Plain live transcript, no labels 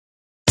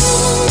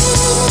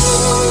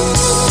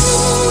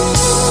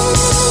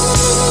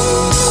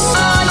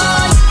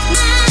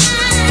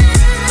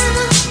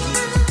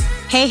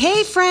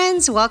Hey,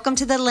 friends. Welcome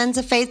to the Lens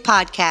of Faith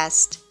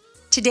podcast.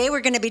 Today,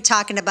 we're going to be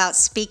talking about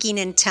speaking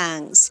in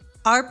tongues.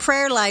 Our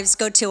prayer lives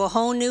go to a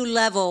whole new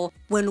level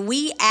when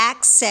we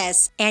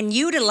access and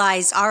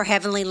utilize our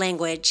heavenly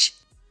language.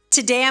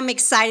 Today, I'm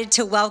excited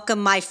to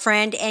welcome my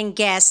friend and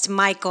guest,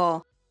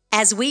 Michael,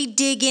 as we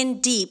dig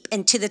in deep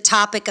into the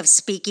topic of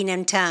speaking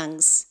in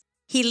tongues.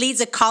 He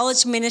leads a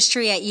college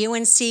ministry at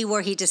UNC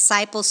where he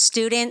disciples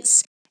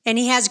students, and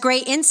he has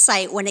great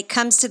insight when it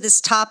comes to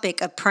this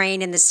topic of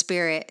praying in the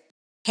Spirit.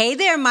 Hey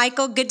there,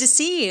 Michael. Good to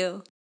see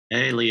you.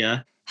 Hey,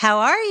 Leah. How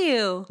are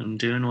you? I'm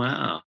doing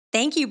well.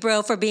 Thank you,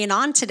 bro, for being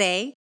on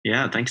today.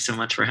 Yeah, thanks so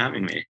much for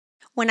having me.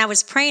 When I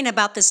was praying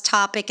about this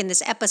topic in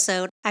this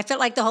episode, I felt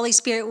like the Holy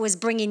Spirit was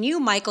bringing you,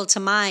 Michael, to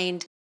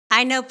mind.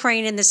 I know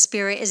praying in the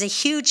Spirit is a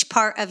huge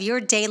part of your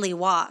daily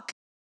walk,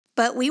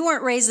 but we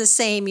weren't raised the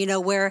same,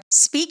 where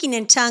speaking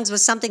in tongues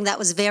was something that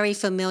was very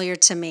familiar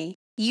to me.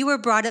 You were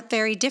brought up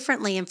very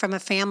differently and from a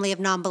family of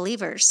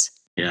non-believers.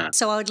 Yeah.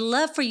 So I would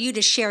love for you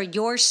to share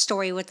your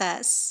story with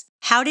us.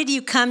 How did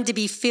you come to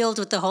be filled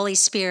with the Holy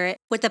Spirit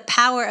with the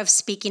power of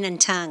speaking in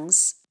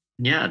tongues?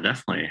 Yeah,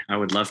 definitely. I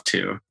would love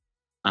to.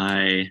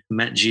 I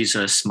met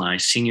Jesus my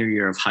senior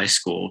year of high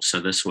school.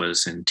 So this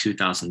was in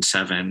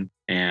 2007.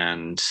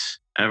 And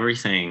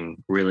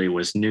everything really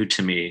was new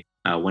to me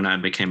when I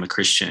became a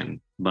Christian,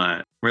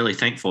 but really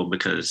thankful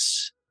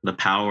because the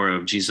power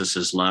of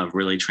Jesus's love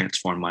really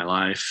transformed my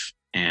life.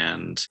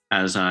 And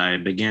as I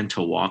began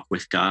to walk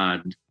with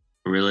God,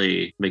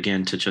 really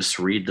began to just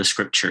read the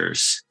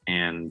scriptures.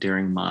 And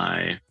during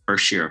my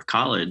first year of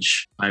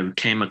college, I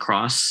came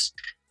across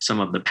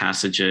some of the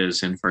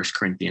passages in 1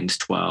 Corinthians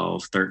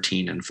 12,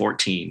 13, and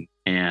 14,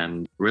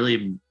 and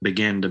really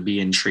began to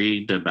be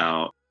intrigued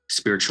about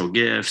spiritual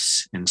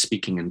gifts and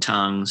speaking in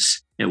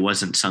tongues. It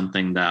wasn't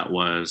something that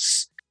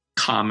was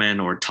common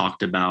or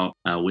talked about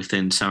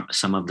within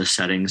some of the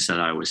settings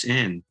that I was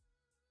in.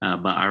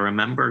 But I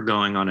remember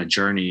going on a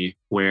journey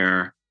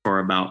where for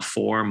about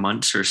 4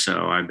 months or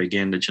so, I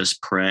began to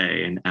just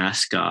pray and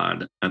ask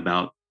God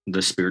about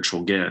the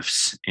spiritual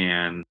gifts.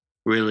 And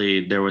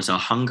really, there was a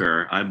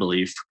hunger, I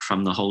believe,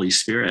 from the Holy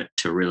Spirit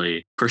to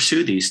really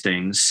pursue these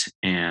things.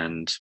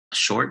 And a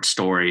short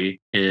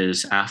story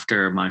is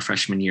after my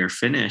freshman year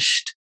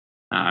finished,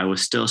 I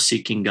was still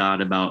seeking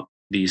God about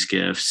these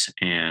gifts.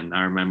 And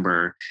I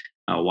remember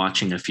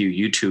watching a few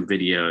YouTube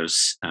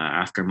videos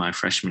after my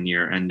freshman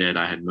year ended.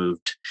 I had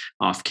moved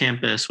off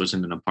campus, was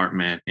in an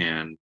apartment,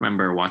 and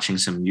remember watching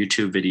some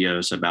YouTube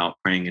videos about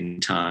praying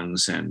in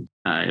tongues. And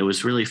it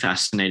was really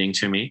fascinating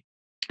to me.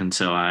 And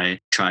so I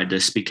tried to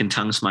speak in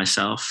tongues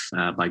myself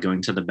by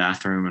going to the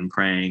bathroom and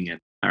praying.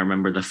 And I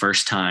remember the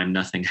first time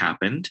nothing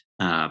happened,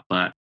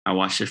 but I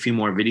watched a few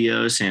more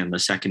videos. And the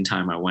second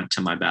time I went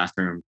to my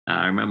bathroom,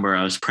 I remember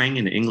I was praying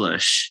in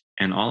English.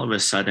 And all of a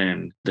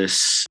sudden,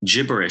 this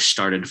gibberish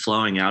started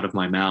flowing out of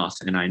my mouth.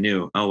 And I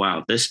knew, oh,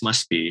 wow, this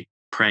must be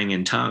praying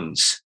in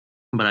tongues.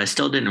 But I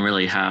still didn't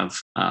really have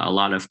a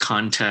lot of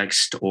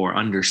context or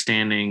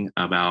understanding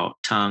about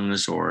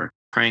tongues or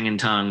praying in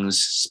tongues,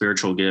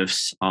 spiritual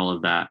gifts, all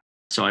of that.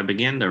 So I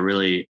began to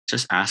really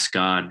just ask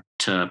God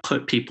to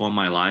put people in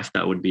my life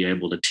that would be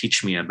able to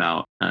teach me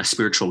about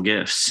spiritual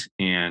gifts.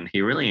 And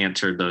he really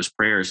answered those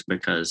prayers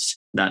because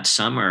that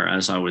summer,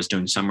 as I was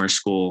doing summer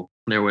school,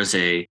 there was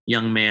a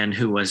young man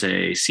who was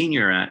a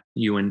senior at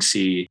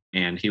UNC,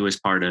 and he was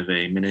part of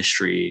a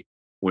ministry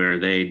where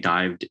they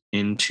dived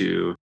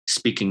into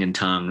speaking in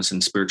tongues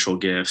and spiritual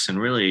gifts and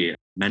really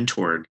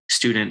mentored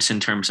students in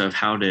terms of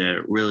how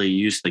to really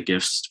use the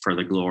gifts for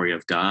the glory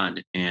of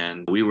God.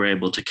 And we were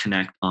able to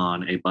connect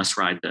on a bus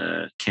ride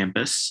to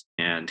campus.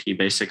 And he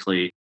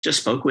basically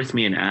just spoke with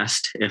me and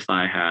asked if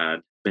I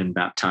had been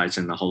baptized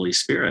in the Holy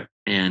Spirit.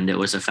 And it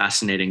was a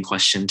fascinating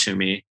question to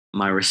me.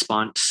 My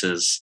response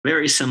is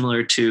very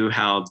similar to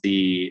how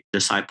the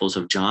disciples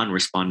of John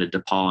responded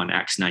to Paul in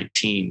Acts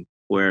 19,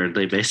 where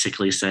they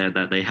basically said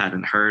that they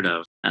hadn't heard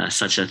of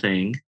such a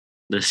thing.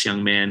 This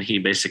young man, he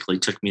basically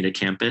took me to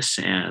campus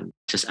and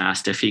just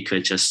asked if he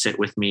could just sit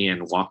with me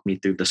and walk me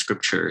through the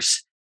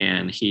scriptures.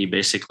 And he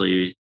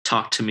basically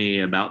talked to me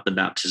about the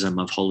baptism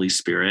of Holy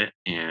Spirit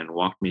and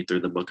walked me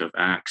through the book of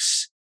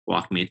Acts,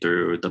 walked me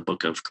through the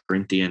book of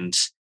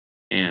Corinthians,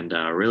 and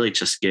really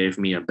just gave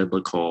me a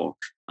biblical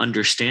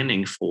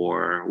understanding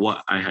for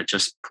what I had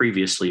just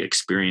previously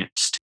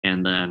experienced.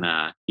 And then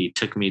he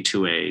took me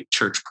to a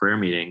church prayer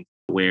meeting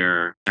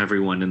where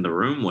everyone in the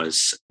room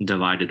was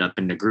divided up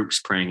into groups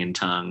praying in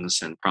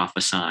tongues and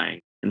prophesying.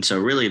 And so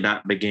really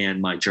that began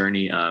my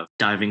journey of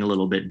diving a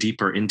little bit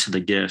deeper into the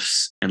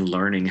gifts and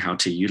learning how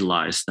to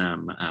utilize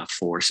them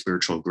for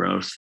spiritual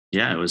growth.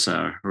 Yeah, it was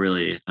a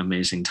really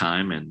amazing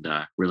time and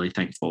really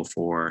thankful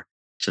for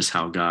just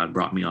how God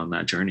brought me on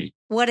that journey.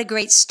 What a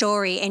great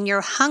story. And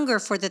your hunger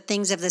for the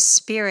things of the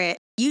Spirit,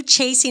 you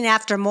chasing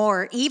after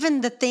more,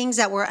 even the things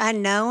that were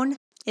unknown,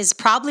 is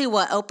probably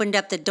what opened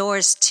up the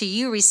doors to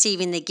you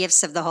receiving the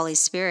gifts of the Holy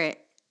Spirit.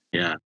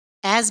 Yeah.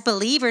 As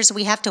believers,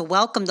 we have to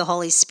welcome the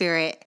Holy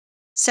Spirit.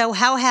 So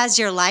how has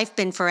your life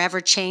been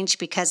forever changed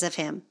because of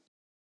him?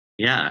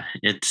 Yeah,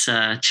 it's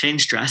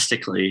changed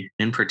drastically.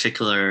 In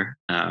particular,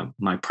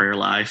 my prayer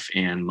life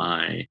and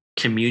my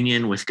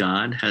communion with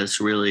God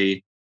has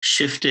really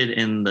shifted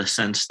in the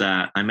sense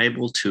that I'm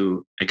able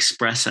to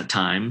express at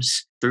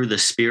times through the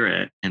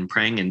Spirit and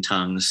praying in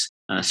tongues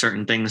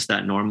certain things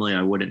that normally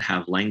I wouldn't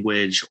have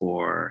language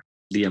or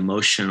the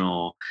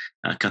emotional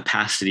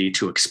capacity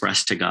to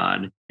express to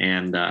God.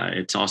 And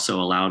it's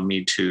also allowed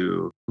me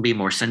to be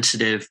more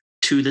sensitive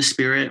to the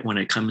Spirit when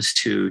it comes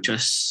to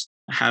just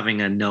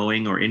having a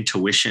knowing or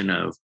intuition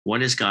of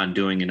what is God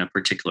doing in a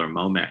particular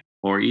moment,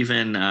 or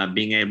even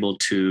being able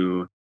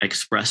to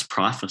express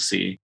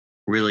prophecy,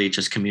 really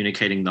just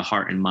communicating the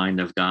heart and mind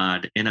of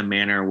God in a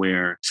manner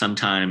where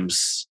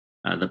sometimes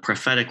the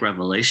prophetic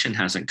revelation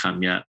hasn't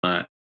come yet,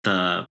 but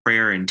the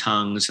prayer in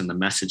tongues and the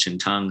message in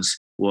tongues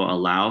will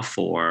allow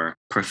for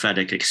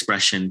prophetic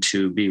expression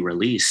to be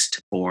released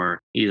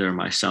for either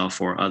myself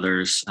or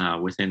others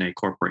within a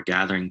corporate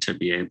gathering to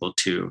be able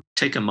to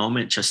take a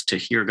moment just to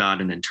hear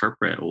God and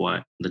interpret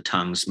what the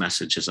tongues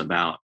message is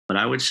about. But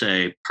I would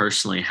say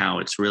personally, how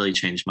it's really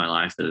changed my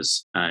life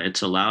is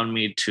it's allowed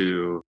me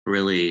to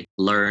really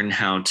learn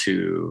how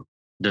to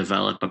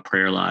develop a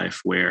prayer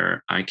life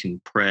where I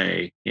can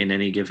pray in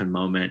any given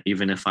moment,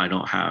 even if I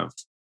don't have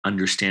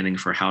understanding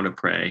for how to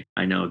pray.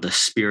 I know the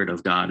Spirit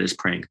of God is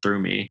praying through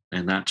me.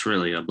 And that's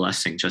really a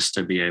blessing just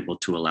to be able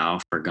to allow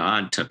for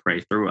God to pray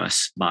through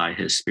us by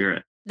His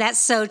Spirit. That's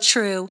so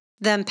true.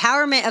 The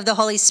empowerment of the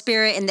Holy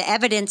Spirit and the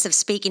evidence of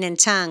speaking in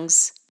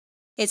tongues.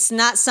 It's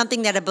not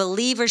something that a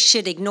believer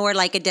should ignore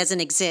like it doesn't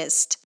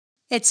exist.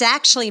 It's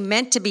actually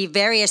meant to be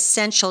very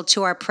essential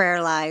to our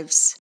prayer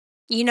lives.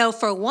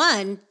 For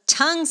one,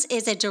 tongues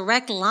is a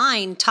direct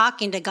line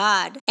talking to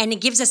God, and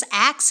it gives us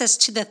access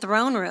to the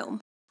throne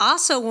room.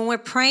 Also, when we're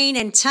praying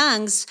in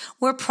tongues,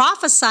 we're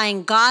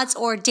prophesying God's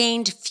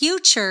ordained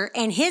future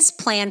and His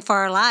plan for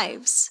our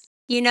lives.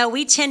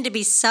 We tend to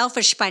be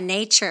selfish by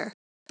nature,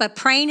 but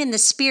praying in the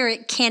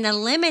Spirit can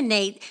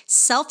eliminate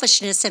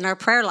selfishness in our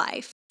prayer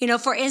life.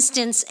 For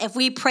instance, if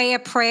we pray a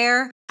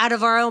prayer out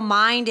of our own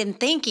mind and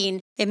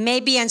thinking, it may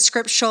be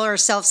unscriptural or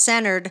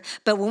self-centered,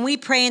 but when we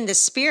pray in the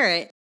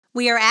Spirit,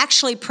 we are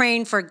actually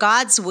praying for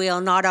God's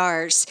will, not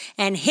ours,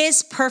 and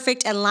His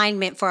perfect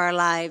alignment for our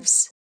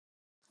lives.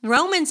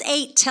 Romans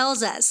 8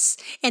 tells us,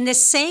 in the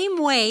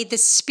same way the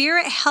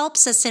Spirit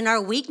helps us in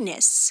our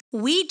weakness.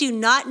 We do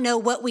not know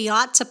what we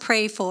ought to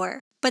pray for,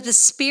 but the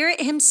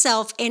Spirit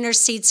Himself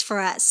intercedes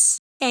for us.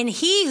 And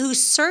He who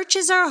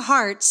searches our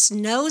hearts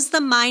knows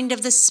the mind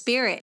of the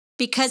Spirit,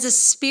 because the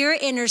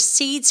Spirit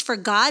intercedes for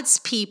God's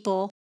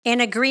people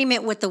in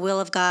agreement with the will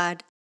of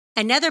God.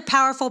 Another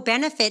powerful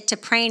benefit to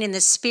praying in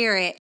the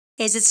Spirit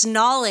is its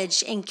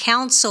knowledge and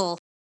counsel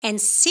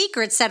and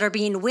secrets that are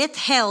being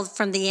withheld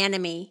from the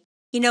enemy.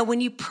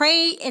 When you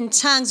pray in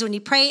tongues, when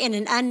you pray in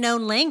an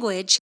unknown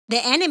language,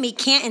 the enemy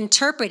can't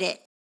interpret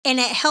it, and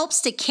it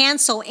helps to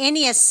cancel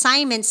any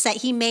assignments that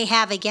he may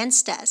have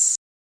against us.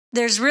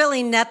 There's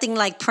really nothing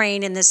like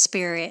praying in the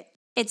Spirit.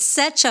 It's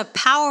such a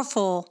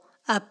powerful,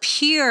 a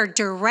pure,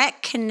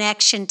 direct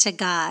connection to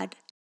God.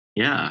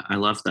 Yeah, I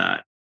love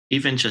that.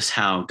 Even just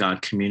how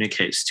God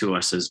communicates to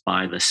us is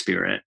by the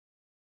Spirit.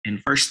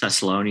 In 1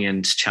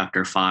 Thessalonians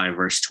chapter 5,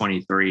 verse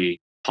 23,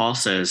 Paul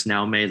says,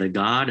 "Now may the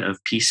God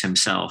of peace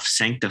Himself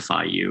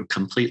sanctify you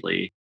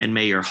completely, and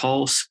may your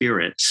whole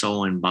spirit,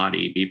 soul, and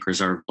body be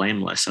preserved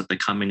blameless at the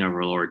coming of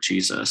our Lord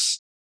Jesus."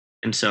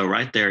 And so,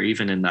 right there,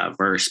 even in that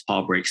verse,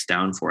 Paul breaks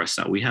down for us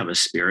that we have a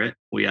spirit,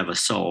 we have a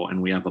soul,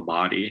 and we have a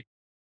body.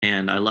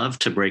 And I love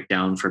to break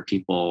down for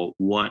people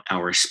what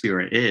our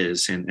spirit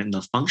is and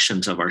the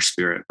functions of our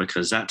spirit,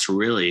 because that's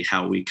really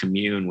how we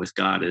commune with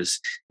God. Is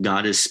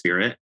God is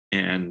spirit,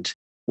 and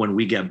when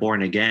we get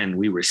born again,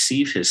 we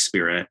receive His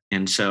Spirit.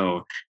 And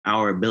so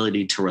our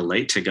ability to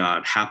relate to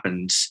God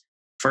happens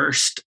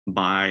first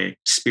by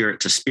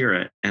spirit to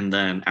spirit, and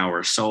then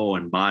our soul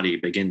and body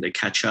begin to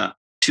catch up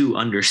to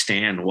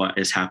understand what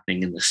is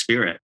happening in the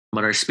spirit.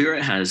 But our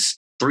spirit has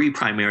three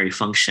primary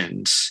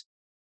functions.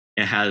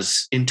 It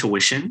has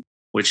intuition,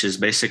 which is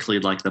basically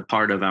like the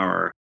part of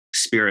our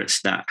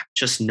spirits that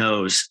just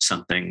knows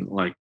something.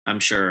 Like, I'm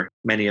sure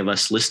many of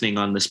us listening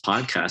on this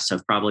podcast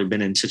have probably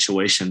been in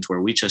situations where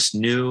we just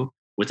knew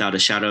without a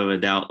shadow of a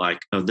doubt,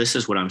 like, oh, this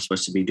is what I'm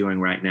supposed to be doing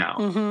right now.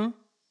 Mm-hmm.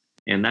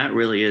 And that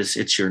really is,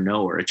 it's your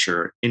knower, it's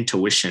your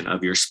intuition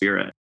of your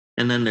spirit.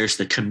 And then there's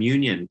the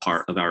communion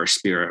part of our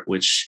spirit,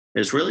 which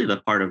is really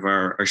the part of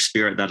our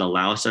spirit that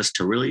allows us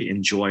to really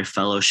enjoy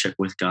fellowship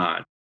with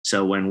God.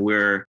 So when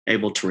we're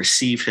able to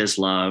receive His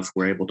love,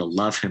 we're able to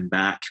love Him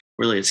back.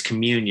 Really, it's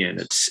communion,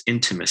 it's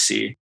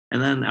intimacy.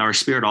 And then our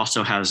spirit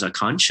also has a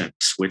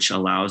conscience, which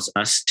allows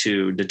us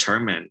to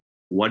determine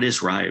what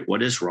is right,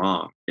 what is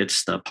wrong.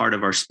 It's the part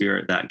of our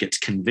spirit that gets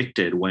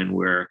convicted when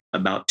we're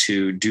about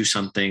to do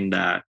something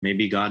that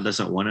maybe God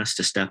doesn't want us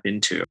to step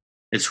into.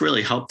 It's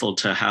really helpful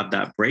to have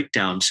that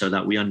breakdown so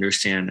that we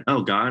understand,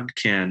 oh, God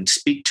can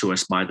speak to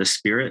us by the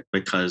Spirit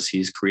because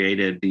He's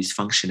created these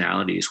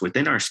functionalities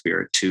within our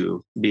spirit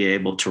to be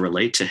able to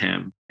relate to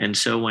Him. And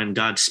so when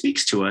God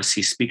speaks to us,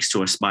 He speaks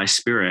to us by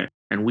Spirit,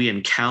 and we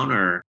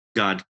encounter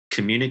God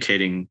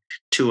communicating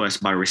to us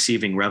by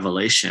receiving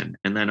revelation.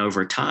 And then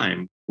over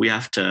time, we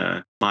have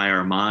to, by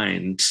our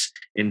minds,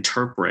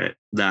 interpret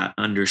that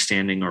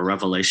understanding or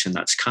revelation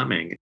that's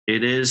coming.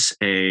 It is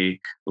a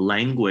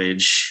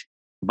language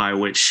by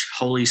which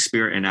Holy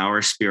Spirit and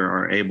our spirit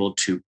are able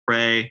to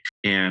pray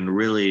and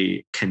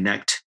really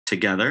connect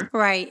together.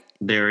 Right.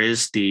 There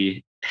is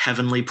the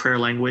heavenly prayer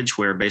language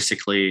where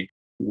basically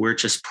we're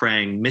just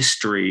praying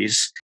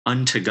mysteries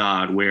unto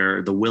God,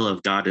 where the will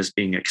of God is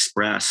being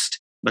expressed.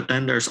 But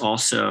then there's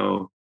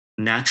also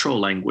natural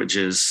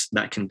languages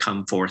that can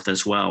come forth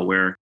as well,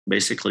 where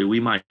basically we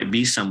might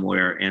be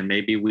somewhere and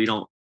maybe we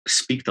don't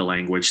speak the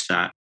language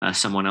that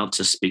someone else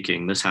is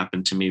speaking. This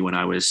happened to me when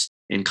I was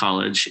in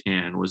college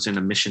and was in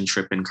a mission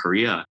trip in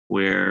Korea,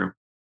 where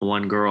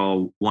one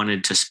girl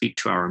wanted to speak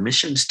to our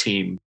missions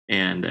team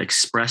and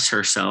express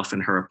herself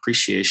and her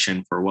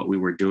appreciation for what we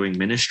were doing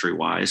ministry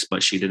wise,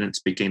 but she didn't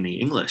speak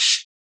any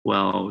English.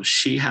 Well,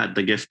 she had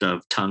the gift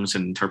of tongues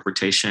and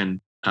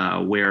interpretation,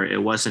 where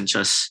it wasn't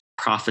just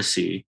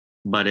prophecy,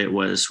 but it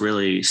was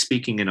really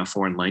speaking in a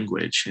foreign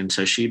language. And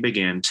so she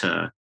began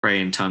to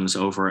pray in tongues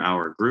over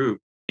our group,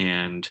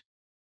 and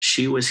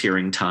she was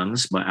hearing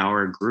tongues, but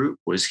our group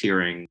was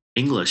hearing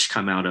English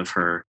come out of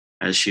her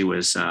as she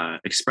was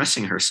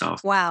expressing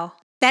herself. Wow.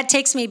 That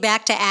takes me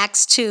back to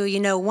Acts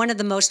 2, one of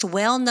the most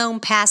well-known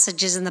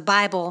passages in the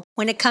Bible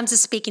when it comes to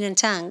speaking in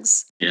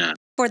tongues. Yeah.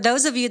 For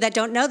those of you that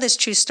don't know this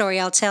true story,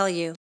 I'll tell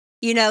you.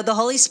 The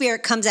Holy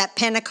Spirit comes at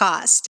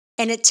Pentecost,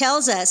 and it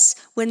tells us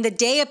when the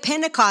day of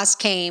Pentecost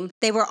came,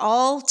 they were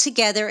all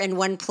together in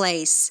one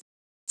place.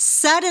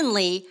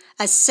 Suddenly,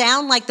 a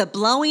sound like the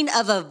blowing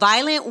of a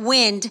violent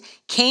wind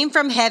came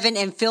from heaven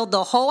and filled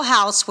the whole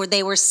house where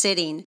they were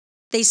sitting.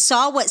 They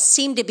saw what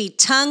seemed to be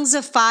tongues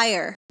of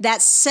fire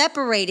that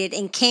separated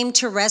and came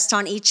to rest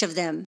on each of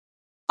them.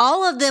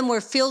 All of them were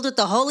filled with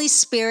the Holy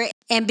Spirit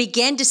and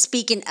began to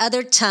speak in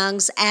other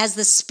tongues as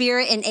the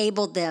Spirit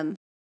enabled them.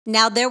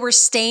 Now there were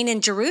staying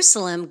in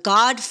Jerusalem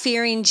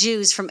God-fearing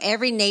Jews from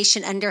every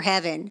nation under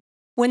heaven.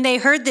 When they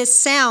heard this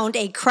sound,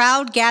 a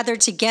crowd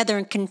gathered together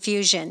in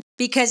confusion,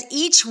 because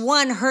each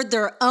one heard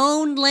their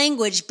own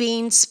language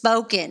being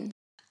spoken.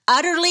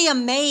 Utterly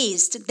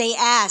amazed, they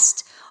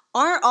asked,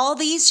 "Aren't all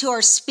these who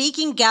are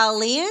speaking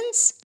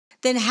Galileans?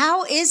 Then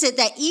how is it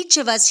that each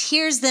of us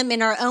hears them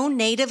in our own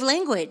native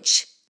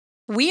language?"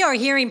 We are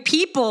hearing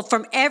people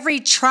from every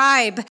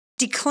tribe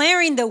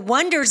declaring the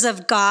wonders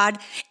of God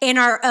in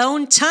our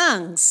own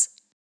tongues.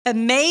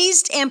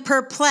 Amazed and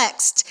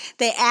perplexed,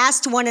 they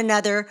asked one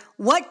another,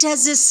 "What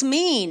does this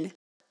mean?"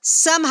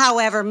 Some,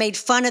 however, made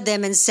fun of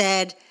them and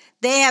said,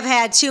 "They have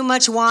had too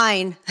much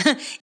wine."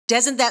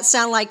 Doesn't that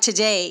sound like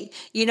today?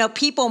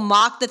 People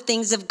mock the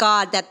things of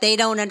God that they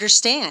don't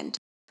understand.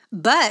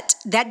 But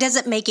that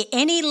doesn't make it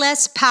any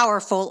less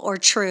powerful or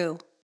true.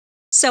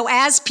 So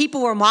as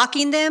people were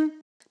mocking them,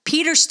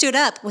 Peter stood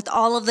up with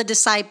all of the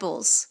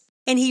disciples,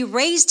 and he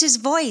raised his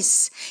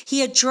voice.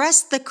 He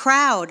addressed the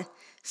crowd.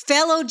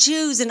 "Fellow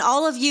Jews and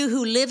all of you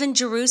who live in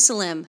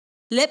Jerusalem,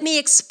 let me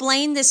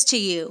explain this to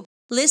you.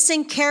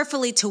 Listen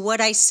carefully to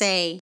what I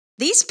say.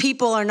 These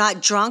people are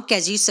not drunk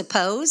as you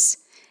suppose.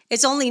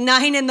 It's only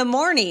 9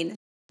 a.m.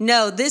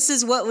 No, this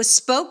is what was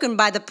spoken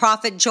by the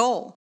prophet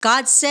Joel.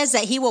 God says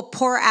that he will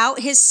pour out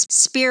his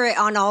spirit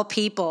on all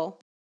people.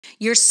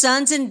 Your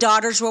sons and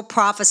daughters will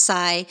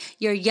prophesy,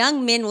 your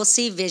young men will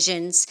see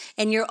visions,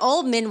 and your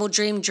old men will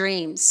dream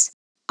dreams.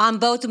 On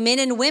both men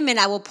and women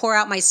I will pour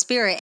out my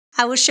spirit.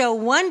 I will show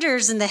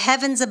wonders in the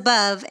heavens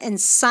above and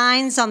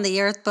signs on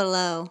the earth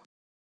below."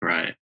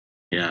 Right.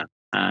 Yeah.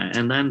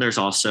 And then there's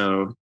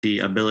also the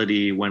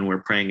ability when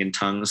we're praying in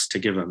tongues to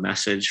give a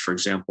message, for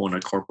example, in a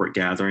corporate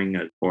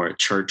gathering or a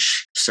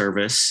church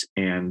service,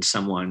 and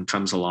someone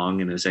comes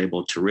along and is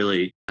able to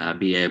really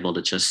be able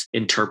to just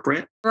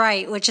interpret.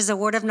 Right, which is a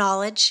word of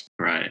knowledge.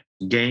 Right.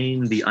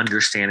 Gain the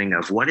understanding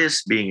of what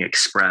is being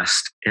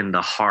expressed in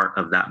the heart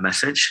of that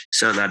message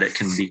so that it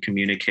can be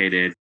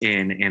communicated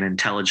in an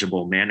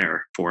intelligible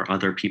manner for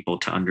other people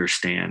to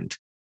understand.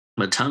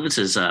 But tongues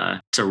it's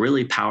a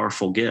really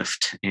powerful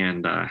gift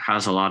and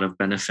has a lot of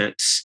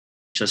benefits.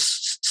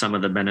 Just some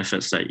of the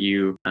benefits that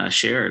you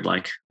shared,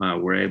 like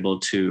we're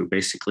able to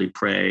basically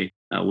pray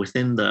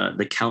within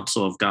the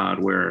counsel of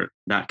God, where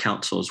that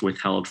counsel is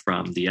withheld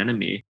from the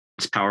enemy.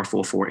 It's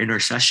powerful for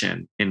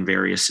intercession in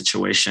various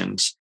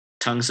situations.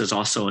 Tongues is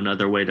also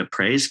another way to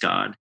praise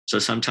God. So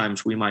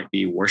sometimes we might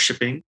be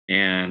worshiping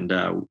and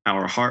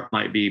our heart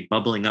might be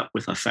bubbling up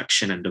with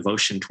affection and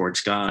devotion towards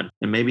God.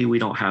 And maybe we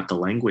don't have the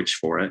language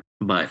for it.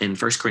 But in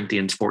 1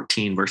 Corinthians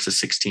 14, verses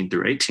 16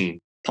 through 18,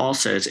 Paul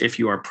says, if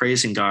you are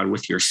praising God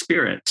with your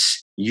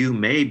spirits, you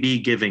may be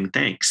giving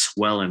thanks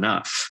well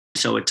enough.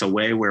 So it's a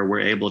way where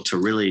we're able to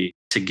really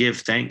to give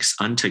thanks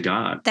unto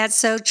God. That's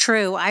so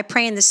true. I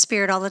pray in the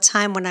Spirit all the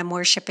time when I'm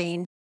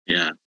worshiping.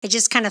 Yeah. It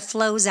just kind of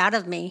flows out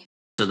of me.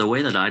 So the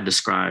way that I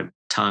describe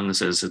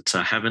tongues is it's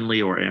a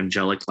heavenly or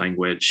angelic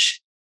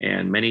language,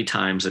 and many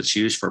times it's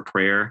used for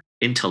prayer.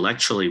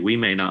 intellectually, we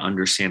may not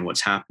understand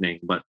what's happening,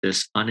 but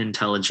this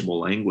unintelligible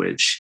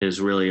language is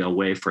really a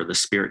way for the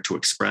Spirit to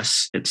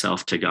express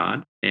itself to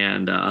God.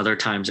 And other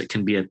times it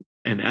can be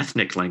an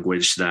ethnic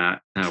language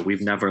that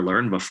we've never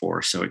learned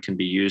before. So it can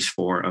be used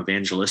for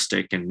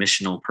evangelistic and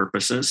missional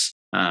purposes.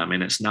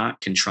 And it's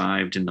not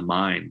contrived in the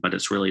mind, but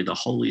it's really the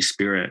Holy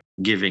Spirit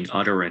giving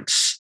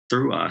utterance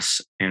through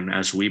us. And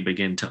as we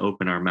begin to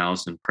open our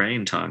mouths and pray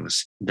in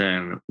tongues,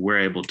 then we're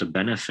able to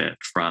benefit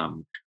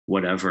from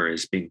whatever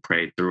is being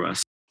prayed through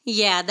us.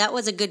 Yeah, that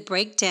was a good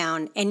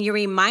breakdown. And you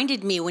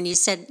reminded me when you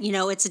said,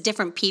 it's a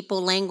different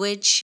people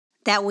language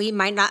that we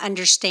might not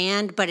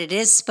understand, but it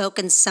is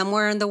spoken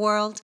somewhere in the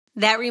world.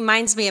 That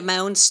reminds me of my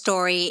own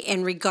story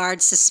in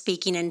regards to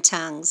speaking in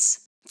tongues.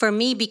 For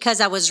me,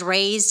 because I was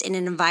raised in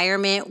an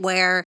environment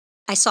where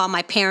I saw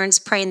my parents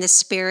pray in the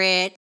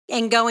Spirit,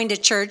 and going to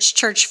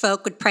church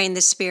folk would pray in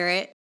the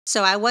Spirit.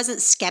 So I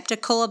wasn't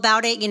skeptical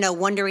about it,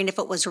 wondering if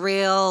it was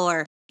real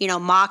or,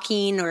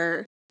 mocking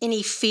or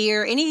any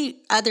fear, any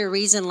other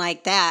reason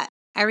like that.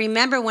 I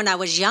remember when I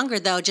was younger,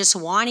 though, just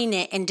wanting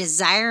it and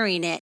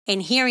desiring it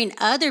and hearing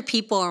other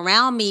people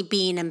around me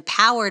being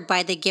empowered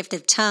by the gift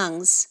of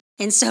tongues.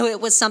 And so it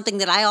was something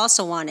that I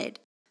also wanted.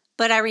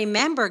 But I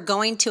remember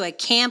going to a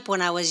camp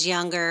when I was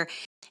younger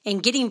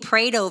and getting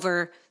prayed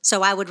over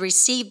so I would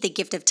receive the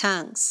gift of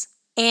tongues.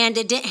 And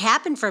it didn't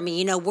happen for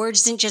me.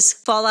 Words didn't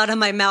just fall out of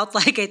my mouth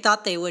like I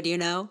thought they would,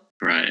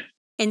 Right.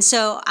 And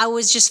so I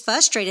was just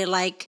frustrated,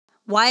 like,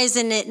 why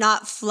isn't it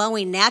not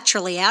flowing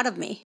naturally out of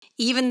me?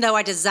 Even though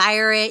I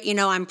desire it,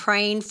 I'm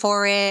praying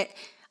for it,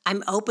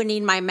 I'm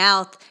opening my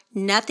mouth,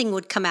 nothing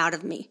would come out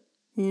of me.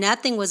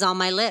 Nothing was on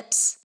my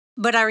lips.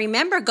 But I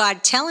remember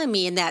God telling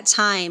me in that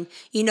time,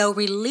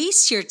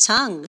 release your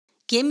tongue.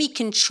 Give me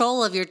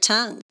control of your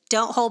tongue.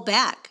 Don't hold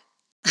back.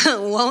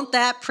 Won't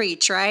that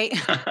preach, right?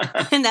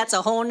 And that's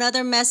a whole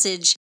nother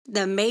message.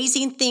 The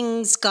amazing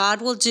things God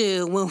will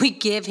do when we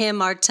give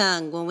him our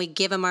tongue, when we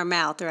give him our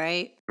mouth,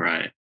 right?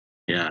 Right.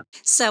 Yeah.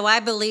 So I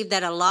believe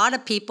that a lot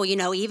of people,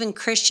 even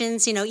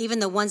Christians, even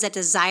the ones that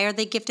desire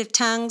the gift of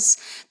tongues,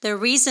 the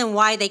reason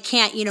why they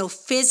can't,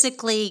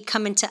 physically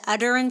come into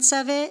utterance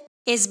of it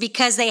is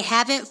because they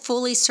haven't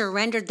fully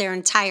surrendered their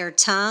entire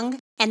tongue.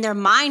 And their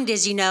mind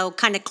is,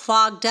 kind of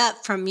clogged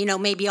up from,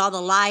 maybe all the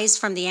lies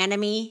from the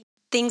enemy,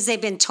 things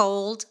they've been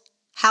told,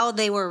 how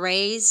they were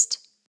raised,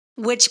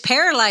 which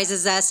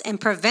paralyzes us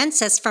and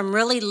prevents us from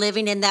really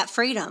living in that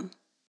freedom.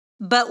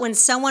 But when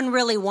someone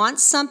really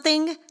wants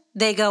something,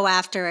 they go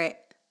after it.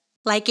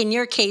 Like in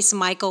your case,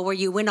 Michael, where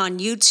you went on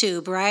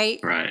YouTube, right?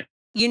 Right.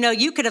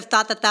 You could have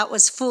thought that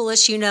was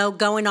foolish,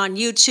 going on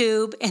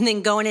YouTube and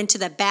then going into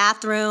the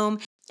bathroom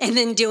and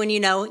then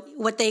doing,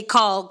 what they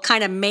call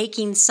kind of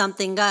making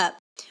something up.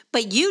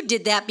 But you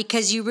did that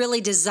because you really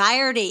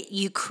desired it.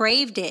 You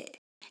craved it.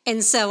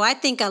 And so I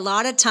think a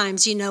lot of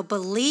times,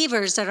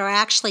 believers that are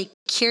actually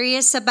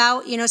curious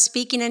about,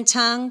 speaking in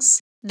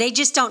tongues, they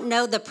just don't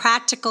know the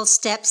practical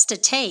steps to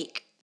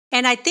take.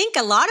 And I think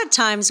a lot of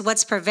times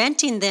what's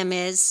preventing them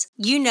is,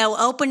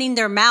 opening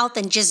their mouth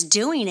and just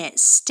doing it,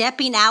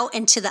 stepping out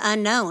into the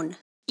unknown.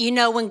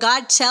 When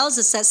God tells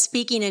us that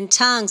speaking in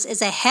tongues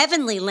is a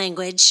heavenly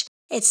language,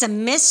 it's a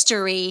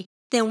mystery,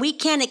 then we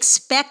can't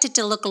expect it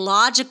to look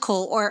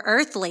logical or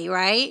earthly,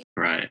 right?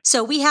 Right.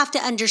 So we have to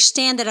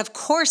understand that, of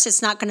course,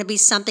 it's not going to be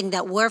something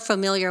that we're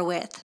familiar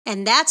with.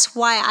 And that's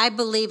why I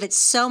believe it's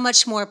so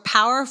much more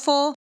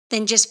powerful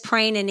than just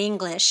praying in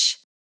English.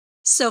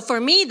 So for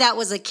me, that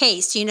was a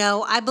case.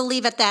 I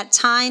believe at that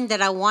time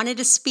that I wanted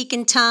to speak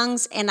in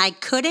tongues and I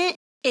couldn't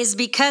is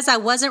because I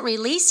wasn't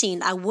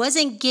releasing. I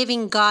wasn't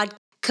giving God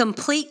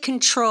complete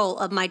control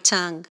of my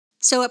tongue.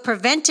 So it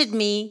prevented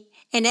me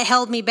and it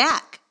held me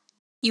back.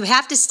 You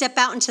have to step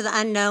out into the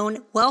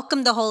unknown,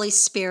 welcome the Holy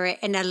Spirit,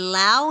 and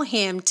allow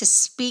him to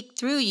speak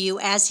through you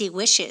as he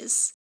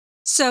wishes.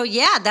 So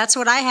yeah, that's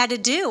what I had to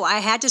do. I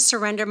had to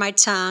surrender my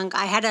tongue.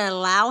 I had to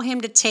allow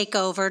him to take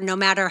over no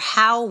matter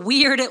how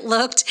weird it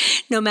looked,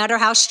 no matter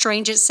how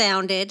strange it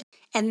sounded.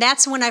 And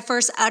that's when I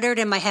first uttered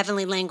in my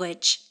heavenly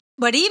language.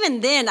 But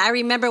even then, I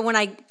remember when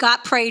I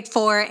got prayed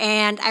for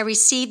and I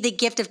received the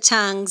gift of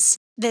tongues,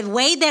 the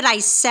way that I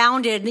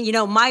sounded,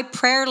 my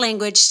prayer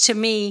language to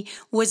me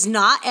was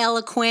not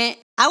eloquent.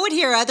 I would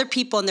hear other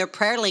people in their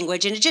prayer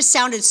language and it just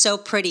sounded so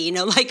pretty,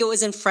 like it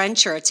was in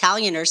French or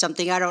Italian or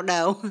something, I don't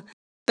know.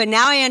 But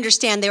now I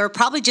understand they were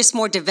probably just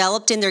more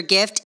developed in their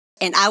gift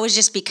and I was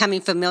just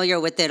becoming familiar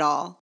with it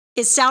all.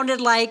 It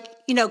sounded like,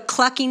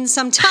 clucking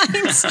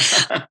sometimes.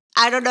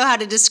 I don't know how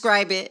to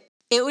describe it.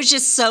 It was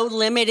just so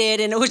limited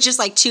and it was just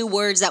like 2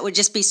 words that would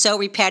just be so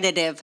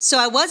repetitive. So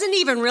I wasn't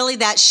even really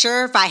that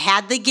sure if I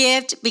had the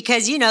gift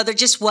because, there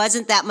just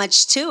wasn't that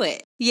much to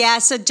it. Yeah,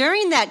 so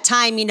during that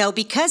time,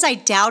 because I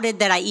doubted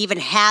that I even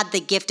had the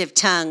gift of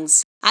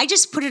tongues, I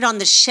just put it on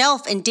the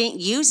shelf and didn't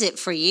use it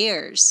for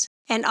years.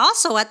 And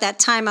also at that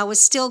time, I was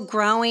still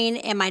growing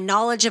in my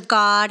knowledge of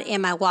God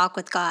and my walk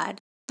with God.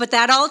 But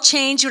that all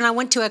changed when I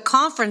went to a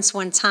conference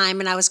one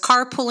time and I was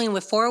carpooling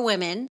with 4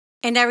 women.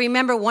 And I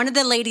remember one of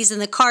the ladies in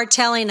the car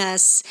telling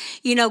us,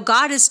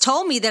 God has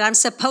told me that I'm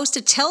supposed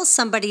to tell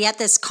somebody at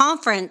this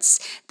conference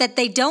that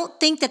they don't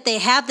think that they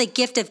have the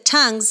gift of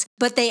tongues,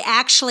 but they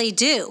actually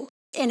do.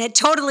 And it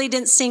totally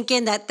didn't sink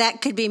in that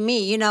that could be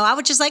me. I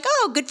was just like,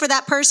 oh, good for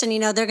that person.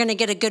 They're going to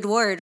get a good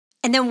word.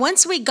 And then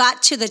once we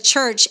got to the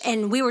church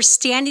and we were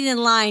standing in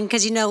line,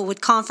 because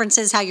with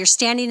conferences, how you're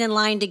standing in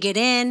line to get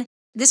in.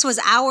 This was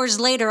hours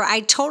later.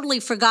 I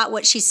totally forgot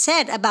what she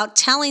said about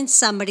telling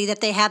somebody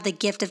that they have the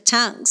gift of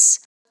tongues.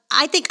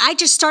 I think I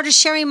just started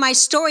sharing my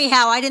story,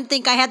 how I didn't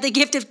think I had the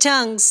gift of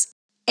tongues.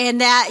 And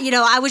that,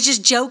 I was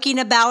just joking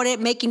about it,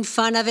 making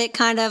fun of it,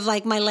 kind of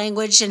like my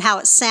language and how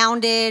it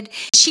sounded.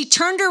 She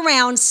turned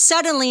around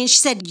suddenly and she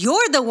said,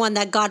 "You're the one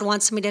that God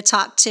wants me to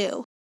talk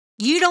to.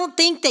 You don't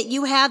think that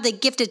you have the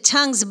gift of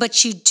tongues,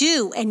 but you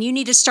do. And you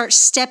need to start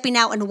stepping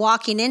out and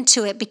walking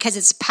into it because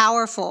it's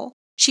powerful."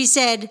 She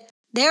said,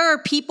 "There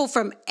are people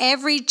from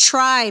every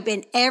tribe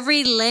and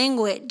every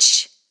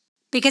language."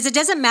 Because it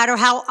doesn't matter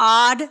how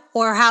odd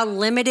or how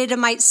limited it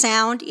might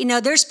sound.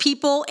 There's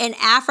people in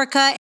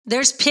Africa,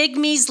 there's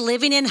pygmies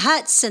living in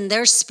huts, and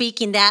they're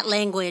speaking that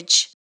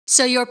language.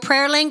 So your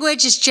prayer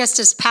language is just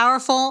as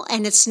powerful,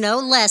 and it's no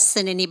less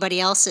than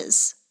anybody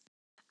else's.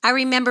 I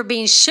remember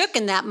being shook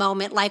in that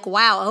moment, like,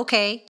 wow,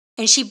 okay.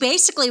 And she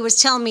basically was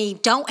telling me,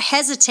 don't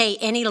hesitate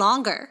any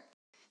longer.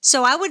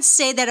 So I would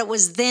say that it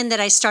was then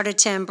that I started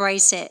to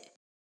embrace it.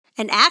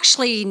 And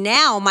actually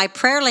now my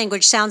prayer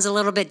language sounds a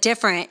little bit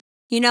different.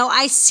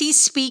 I see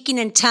speaking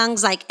in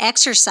tongues like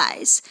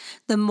exercise.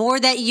 The more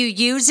that you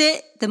use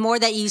it, the more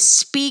that you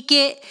speak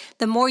it,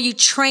 the more you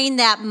train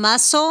that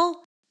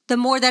muscle, the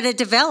more that it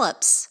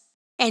develops.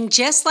 And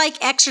just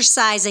like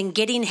exercise and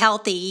getting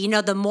healthy,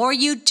 the more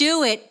you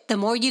do it, the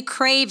more you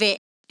crave it,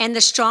 and the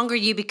stronger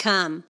you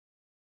become.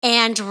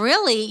 And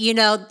really,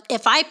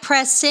 if I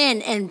press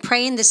in and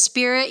pray in the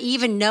Spirit,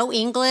 even no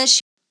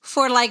English,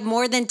 for like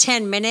more than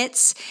 10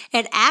 minutes,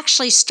 it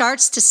actually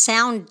starts to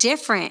sound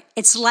different.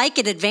 It's like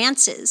it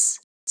advances.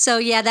 So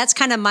yeah, that's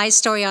kind of my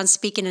story on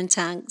speaking in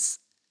tongues.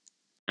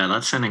 Yeah,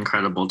 that's an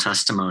incredible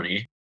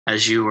testimony.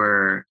 As you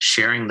were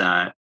sharing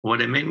that,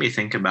 what it made me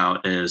think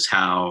about is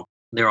how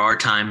there are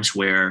times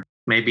where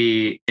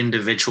maybe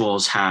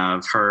individuals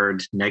have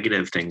heard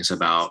negative things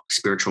about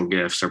spiritual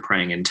gifts or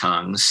praying in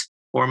tongues,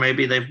 or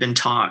maybe they've been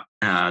taught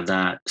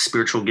that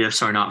spiritual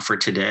gifts are not for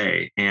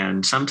today.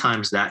 And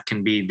sometimes that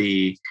can be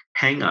the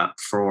hang up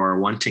for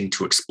wanting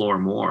to explore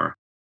more.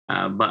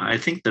 But I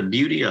think the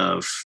beauty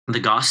of the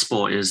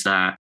gospel is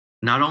that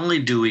not only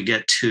do we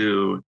get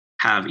to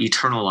have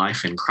eternal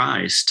life in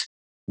Christ,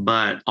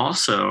 but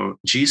also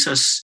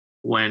Jesus,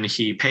 when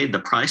he paid the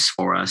price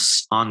for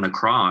us on the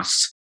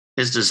cross,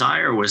 his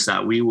desire was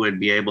that we would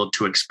be able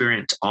to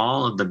experience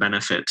all of the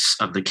benefits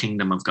of the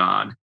kingdom of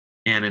God.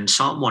 And in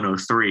Psalm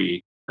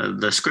 103,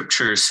 the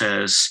scripture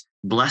says,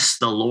 "Bless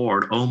the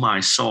Lord, O my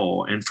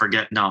soul, and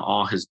forget not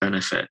all his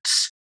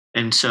benefits."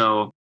 And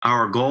so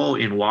our goal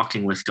in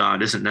walking with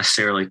God isn't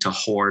necessarily to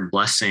hoard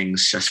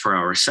blessings just for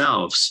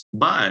ourselves,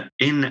 but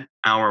in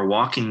our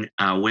walking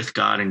with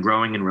God and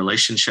growing in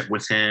relationship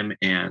with him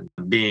and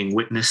being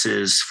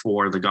witnesses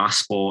for the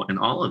gospel and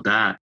all of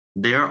that,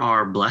 there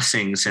are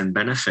blessings and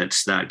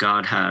benefits that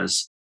God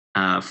has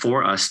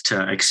for us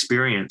to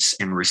experience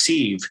and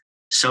receive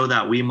so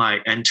that we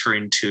might enter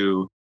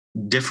into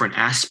different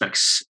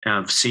aspects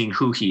of seeing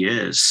who he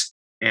is.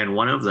 And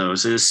one of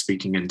those is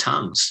speaking in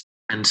tongues.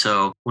 And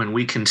so when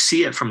we can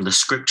see it from the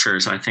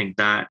scriptures, I think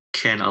that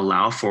can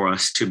allow for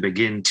us to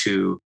begin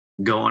to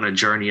go on a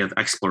journey of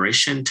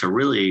exploration to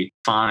really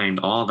find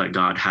all that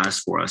God has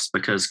for us,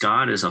 because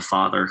God is a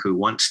father who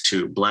wants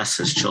to bless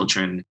his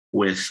children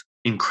with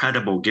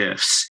incredible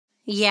gifts.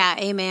 Yeah,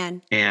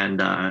 amen. And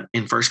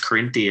in 1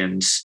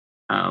 Corinthians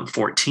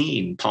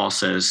 14, Paul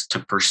says to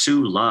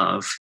pursue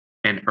love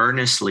and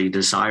earnestly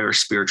desire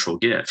spiritual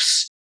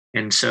gifts.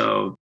 And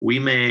so we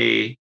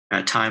may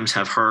at times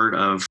have heard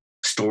of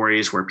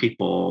stories where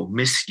people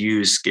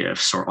misuse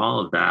gifts or all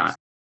of that.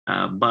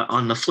 But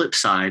on the flip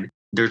side,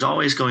 there's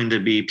always going to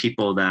be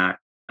people that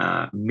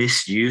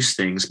misuse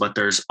things, but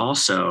there's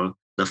also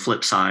the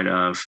flip side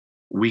of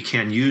we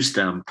can use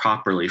them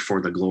properly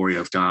for the glory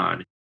of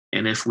God.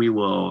 And if we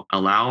will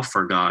allow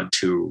for God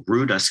to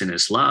root us in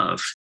his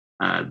love,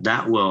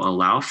 that will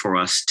allow for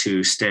us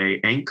to stay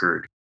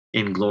anchored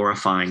in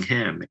glorifying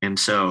him. And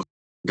so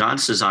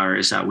God's desire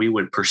is that we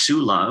would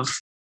pursue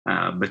love,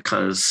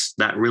 because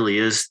that really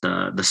is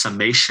the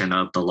summation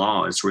of the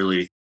law, is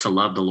really to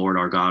love the Lord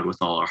our God with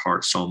all our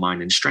heart, soul,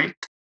 mind, and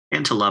strength,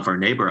 and to love our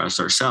neighbor as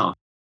ourselves.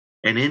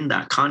 And in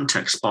that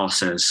context, Paul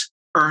says,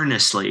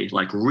 earnestly,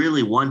 like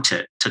really want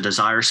it, to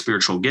desire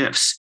spiritual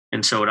gifts.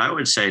 And so what I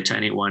would say to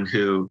anyone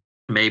who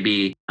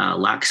maybe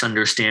lacks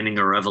understanding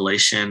or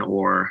revelation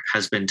or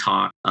has been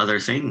taught other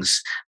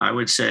things, I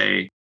would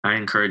say, I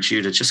encourage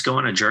you to just go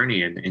on a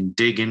journey and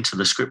dig into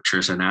the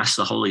scriptures and ask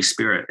the Holy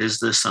Spirit, is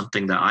this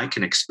something that I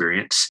can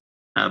experience?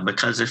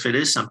 Because if it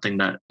is something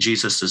that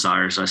Jesus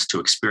desires us to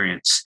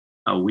experience,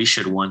 we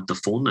should want the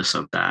fullness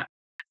of that.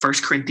 1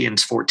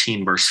 Corinthians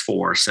 14, verse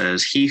 4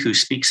 says, "He who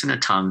speaks in a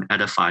tongue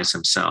edifies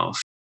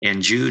himself."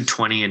 And Jude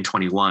 20 and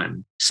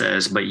 21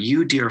 says, "But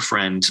you, dear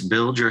friends,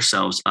 build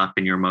yourselves up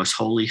in your most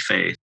holy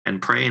faith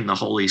and pray in the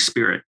Holy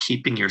Spirit,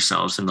 keeping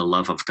yourselves in the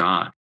love of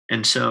God."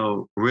 And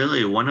so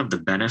really one of the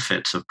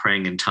benefits of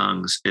praying in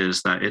tongues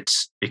is that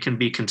it can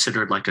be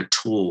considered like a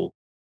tool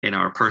in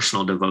our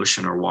personal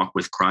devotion or walk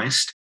with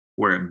Christ,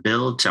 where it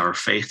builds our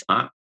faith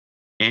up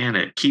and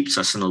it keeps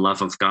us in the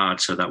love of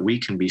God so that we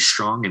can be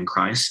strong in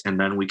Christ, and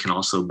then we can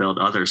also build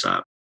others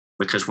up.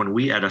 Because when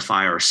we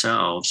edify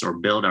ourselves or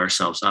build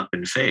ourselves up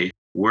in faith,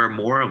 we're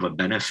more of a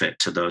benefit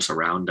to those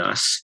around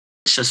us.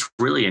 It's just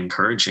really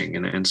encouraging.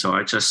 And so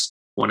I just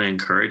want to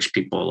encourage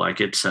people,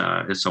 like it's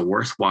a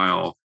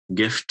worthwhile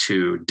gift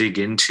to dig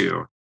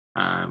into.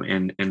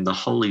 And the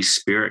Holy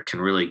Spirit can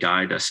really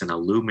guide us and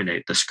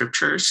illuminate the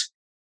scriptures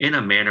in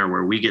a manner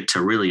where we get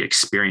to really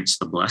experience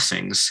the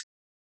blessings.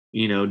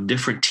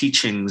 Different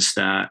teachings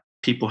that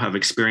people have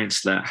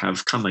experienced that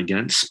have come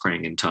against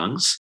praying in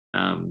tongues.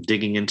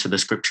 Digging into the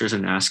scriptures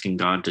and asking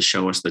God to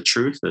show us the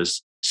truth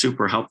is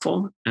super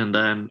helpful. And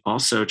then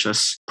also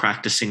just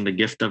practicing the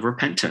gift of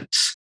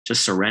repentance,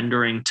 just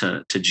surrendering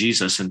to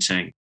Jesus and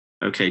saying,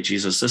 okay,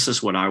 Jesus, this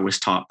is what I was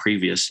taught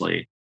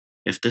previously.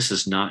 If this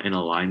is not in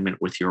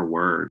alignment with your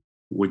word,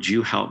 would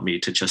you help me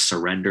to just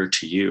surrender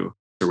to you,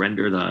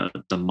 surrender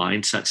the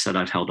mindsets that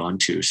I've held on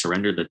to,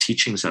 surrender the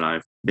teachings that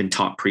I've been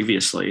taught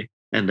previously.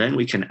 And then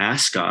we can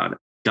ask God,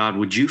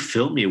 would you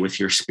fill me with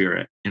your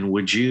spirit? And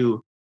would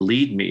you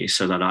lead me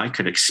so that I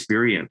could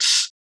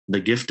experience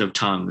the gift of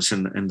tongues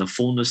and the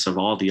fullness of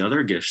all the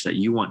other gifts that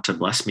you want to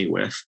bless me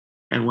with?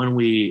 And when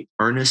we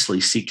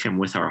earnestly seek him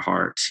with our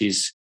hearts,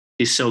 he's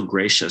so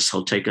gracious.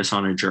 He'll take us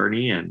on a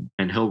journey and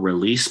he'll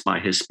release by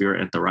his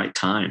spirit at the right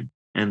time.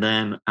 And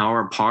then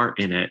our part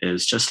in it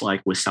is just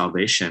like with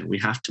salvation, we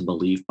have to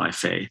believe by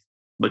faith,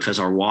 because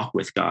our walk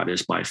with God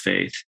is by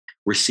faith,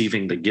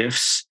 receiving the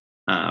gifts,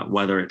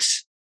 whether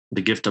it's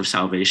the gift of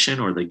salvation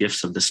or the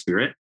gifts of the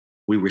Spirit,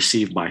 we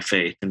receive by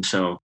faith. And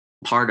so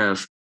part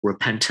of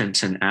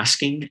repentance and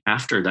asking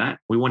after that,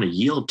 we want to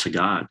yield to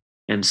God.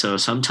 And so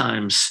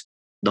sometimes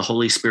the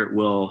Holy Spirit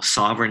will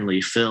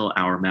sovereignly fill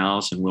our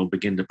mouths and we'll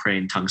begin to pray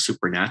in tongues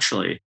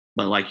supernaturally.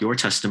 But like your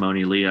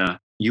testimony, Leah,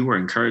 you were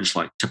encouraged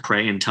to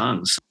pray in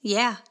tongues.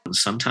 Yeah.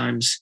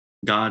 Sometimes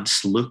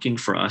God's looking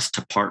for us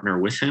to partner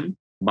with him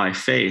by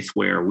faith,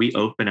 where we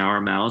open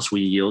our mouths,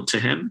 we yield to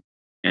him.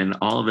 And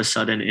all of a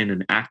sudden, in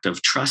an act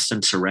of trust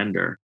and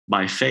surrender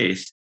by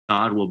faith,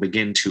 God will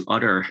begin to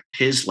utter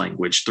his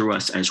language through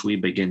us as we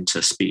begin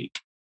to speak.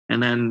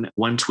 And then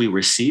once we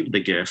receive the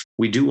gift,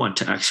 we do want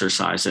to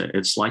exercise it.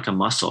 It's like a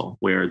muscle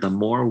where the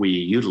more we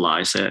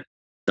utilize it,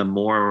 the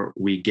more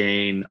we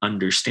gain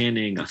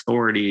understanding,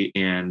 authority,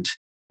 and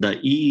the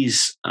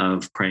ease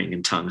of praying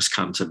in tongues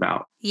comes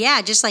about.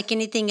 Yeah, just like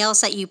anything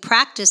else that you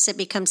practice, it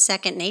becomes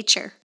second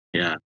nature.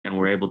 Yeah, and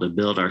we're able to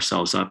build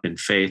ourselves up in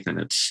faith, and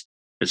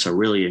it's a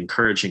really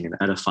encouraging and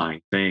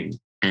edifying thing.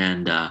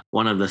 And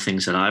one of the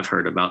things that I've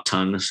heard about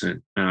tongues,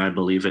 and I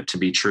believe it to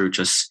be true,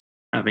 just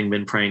having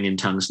been praying in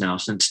tongues now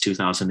since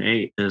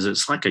 2008, is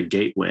it's like a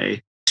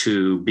gateway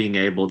to being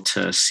able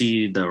to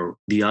see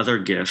the other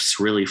gifts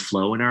really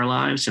flow in our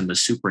lives and the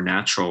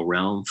supernatural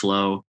realm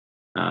flow,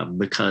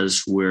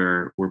 because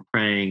we're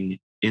praying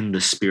in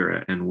the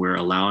Spirit and we're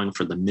allowing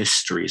for the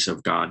mysteries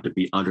of God to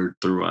be uttered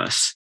through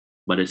us.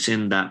 But it's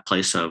in that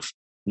place of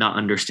not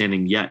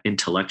understanding yet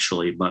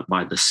intellectually, but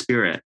by the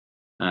Spirit,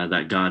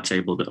 that God's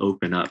able to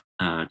open up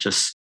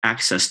just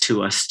access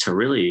to us to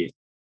really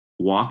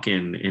walk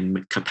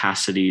in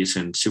capacities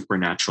and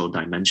supernatural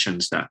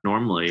dimensions that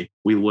normally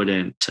we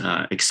wouldn't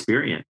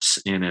experience.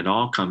 And it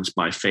all comes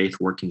by faith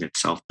working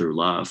itself through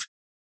love.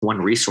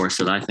 One resource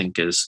that I think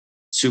is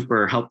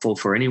super helpful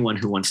for anyone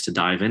who wants to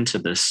dive into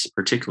this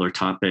particular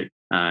topic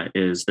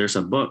is there's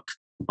a book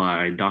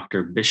by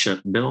Dr. Bishop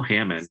Bill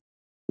Hammond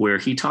where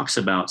he talks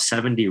about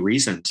 70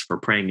 reasons for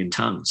praying in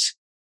tongues.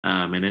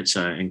 And it's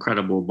an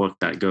incredible book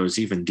that goes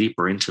even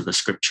deeper into the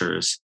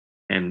scriptures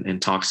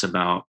and talks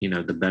about,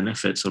 the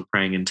benefits of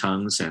praying in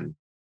tongues and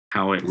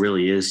how it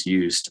really is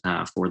used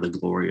for the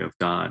glory of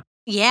God.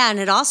 Yeah, and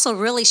it also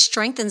really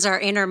strengthens our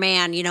inner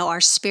man,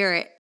 our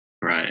spirit.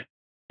 Right.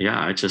 Yeah,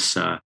 I just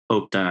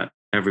hope that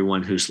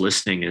everyone who's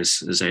listening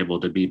is able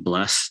to be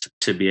blessed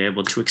to be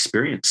able to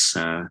experience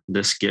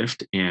this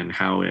gift and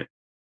how it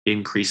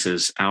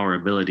increases our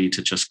ability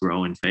to just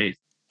grow in faith.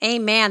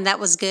 Amen. That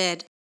was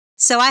good.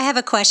 So I have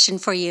a question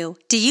for you.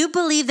 Do you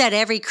believe that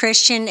every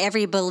Christian,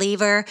 every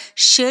believer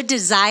should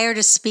desire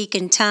to speak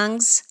in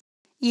tongues?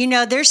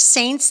 There's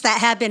saints that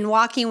have been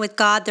walking with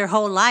God their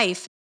whole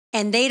life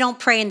and they don't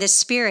pray in the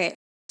Spirit.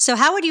 So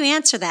how would you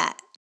answer that?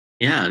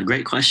 Yeah,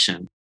 great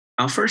question.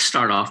 I'll first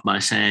start off by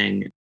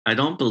saying I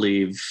don't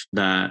believe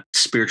that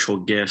spiritual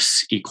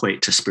gifts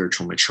equate to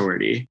spiritual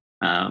maturity,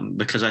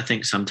 because I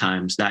think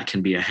sometimes that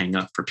can be a hang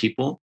up for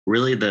people.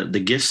 Really, the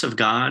gifts of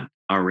God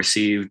are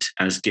received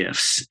as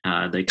gifts.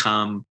 They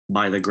come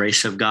by the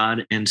grace of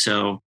God. And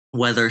so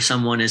whether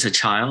someone is a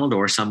child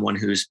or someone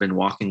who's been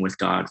walking with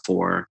God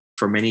for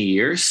many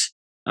years,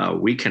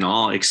 we can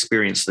all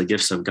experience the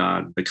gifts of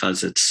God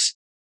because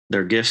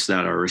they're gifts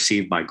that are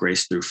received by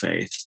grace through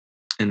faith.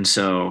 And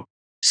so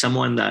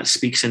someone that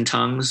speaks in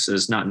tongues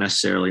is not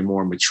necessarily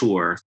more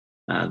mature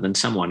than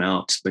someone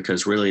else,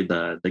 because really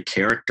the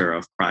character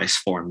of Christ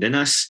formed in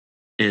us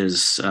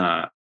is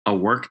a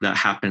work that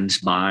happens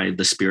by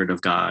the Spirit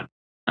of God,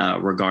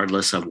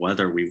 regardless of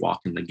whether we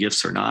walk in the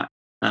gifts or not.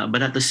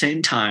 But at the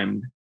same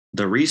time,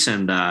 the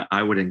reason that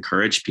I would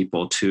encourage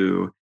people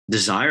to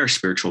desire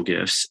spiritual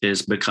gifts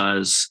is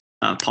because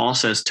Paul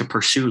says to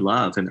pursue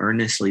love and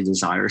earnestly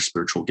desire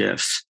spiritual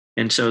gifts.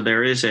 And so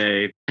there is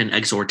an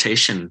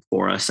exhortation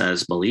for us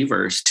as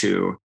believers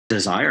to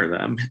desire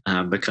them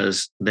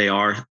because they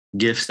are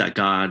gifts that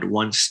God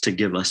wants to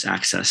give us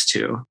access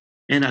to.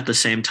 And at the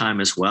same time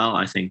as well,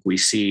 I think we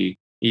see,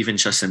 even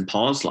just in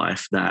Paul's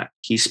life, that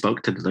he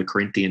spoke to the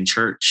Corinthian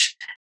church,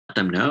 let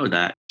them know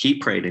that he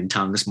prayed in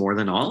tongues more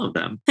than all of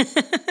them.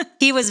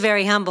 He was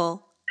very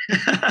humble.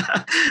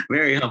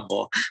 Very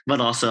humble,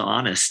 but also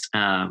honest,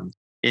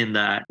 in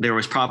that there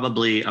was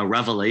probably a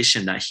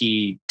revelation that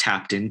he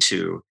tapped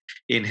into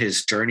in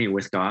his journey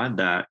with God,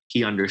 that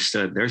he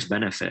understood there's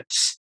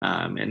benefits.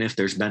 And if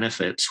there's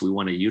benefits, we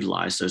want to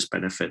utilize those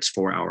benefits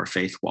for our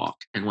faith walk.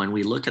 And when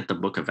we look at the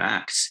book of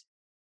Acts,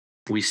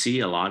 we see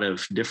a lot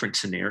of different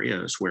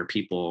scenarios where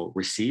people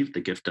receive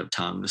the gift of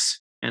tongues.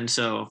 And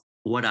so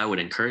what I would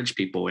encourage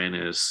people in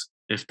is,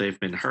 if they've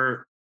been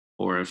hurt,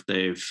 or if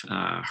they've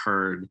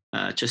heard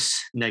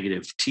just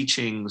negative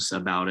teachings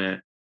about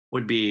it,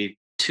 would be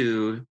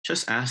to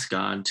just ask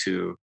God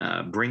to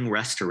bring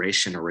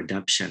restoration or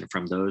redemption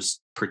from those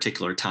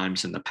particular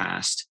times in the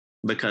past.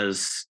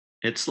 Because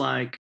it's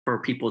like, for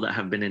people that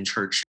have been in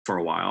church for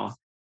a while,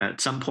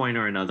 at some point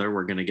or another,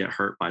 we're going to get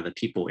hurt by the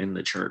people in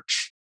the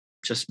church,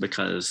 just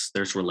because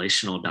there's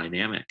relational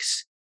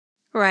dynamics.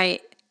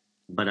 Right.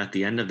 But at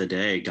the end of the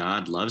day,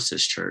 God loves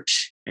his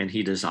church and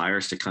he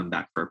desires to come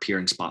back for a pure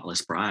and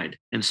spotless bride.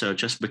 And so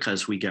just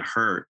because we get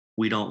hurt,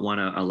 we don't want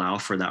to allow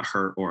for that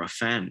hurt or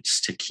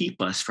offense to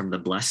keep us from the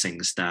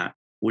blessings that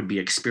would be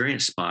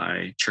experienced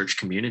by church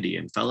community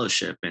and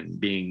fellowship and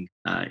being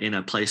in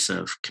a place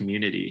of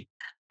community.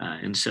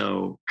 And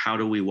so how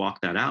do we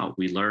walk that out?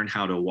 We learn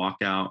how to walk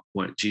out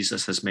what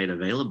Jesus has made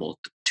available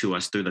to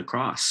us through the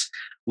cross.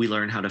 We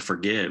learn how to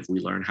forgive. We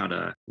learn how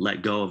to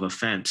let go of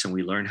offense, and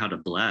we learn how to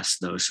bless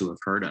those who have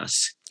hurt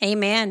us.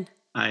 Amen.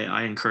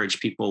 I encourage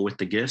people with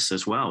the gifts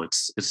as well.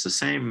 It's the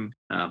same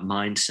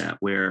mindset,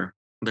 where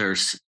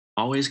there's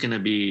always going to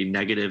be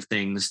negative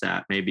things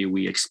that maybe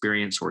we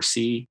experience or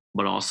see,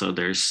 but also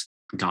there's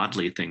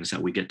godly things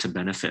that we get to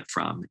benefit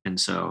from. And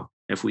so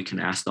if we can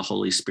ask the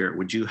Holy Spirit,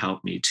 would you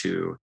help me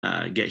to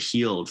get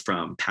healed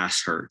from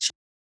past hurts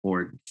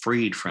or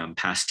freed from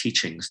past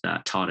teachings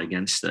that taught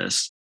against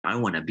this? I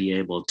want to be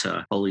able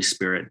to, Holy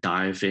Spirit,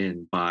 dive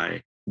in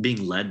by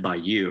being led by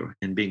you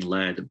and being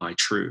led by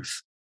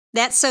truth.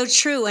 That's so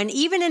true. And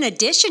even in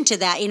addition to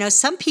that,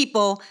 some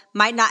people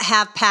might not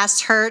have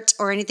past hurt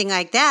or anything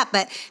like that,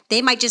 but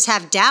they might just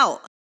have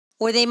doubt,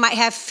 or they might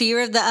have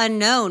fear of the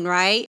unknown,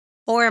 right?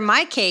 Or in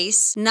my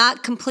case,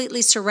 not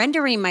completely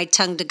surrendering my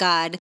tongue to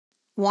God,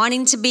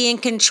 wanting to be in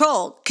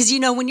control. Because,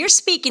 when you're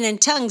speaking in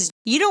tongues,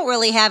 you don't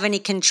really have any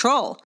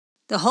control.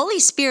 The Holy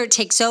Spirit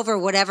takes over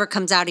whatever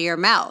comes out of your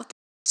mouth.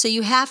 So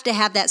you have to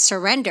have that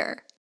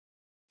surrender.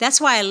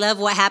 That's why I love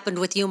what happened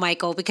with you,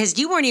 Michael, because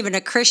you weren't even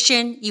a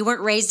Christian. You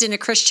weren't raised in a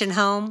Christian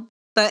home.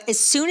 But as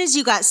soon as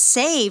you got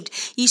saved,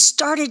 you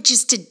started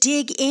just to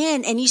dig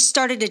in and you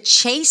started to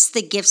chase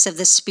the gifts of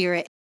the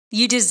Spirit.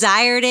 You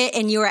desired it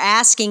and you were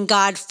asking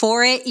God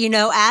for it,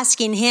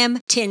 asking Him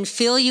to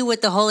infill you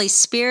with the Holy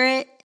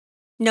Spirit,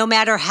 no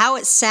matter how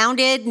it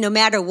sounded, no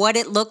matter what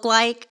it looked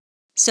like.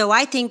 So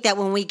I think that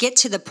when we get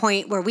to the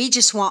point where we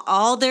just want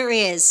all there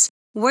is,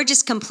 we're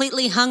just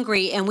completely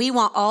hungry and we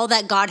want all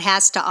that God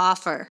has to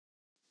offer,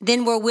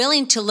 then we're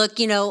willing to look,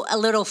 a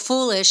little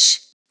foolish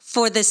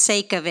for the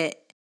sake of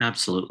it.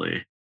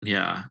 Absolutely.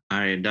 Yeah,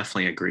 I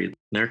definitely agree.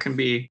 There can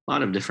be a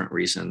lot of different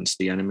reasons.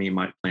 The enemy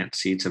might plant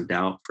seeds of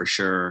doubt, for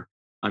sure,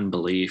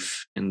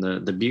 unbelief. And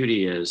the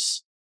beauty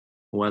is,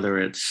 whether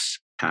it's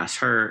past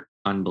hurt,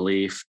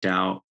 unbelief,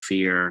 doubt,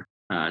 fear,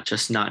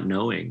 just not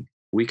knowing,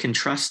 we can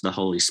trust the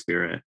Holy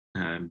Spirit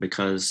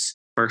because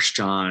First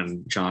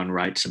John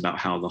writes about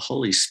how the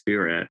Holy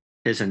Spirit,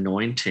 his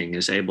anointing,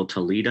 is able to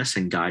lead us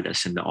and guide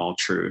us into all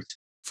truth.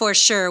 For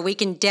sure. We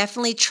can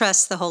definitely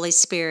trust the Holy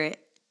Spirit.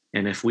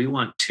 And if we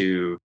want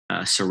to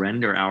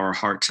surrender our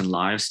hearts and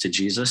lives to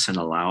Jesus and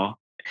allow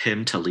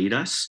him to lead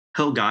us,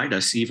 he'll guide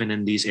us even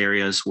in these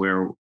areas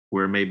where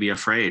we're maybe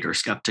afraid or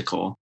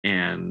skeptical.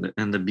 And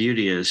the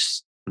beauty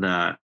is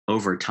that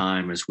over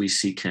time, as we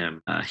seek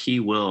him, he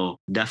will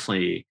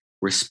definitely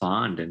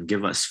respond and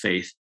give us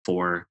faith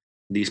for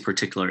these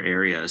particular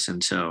areas.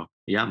 And so,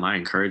 yeah, my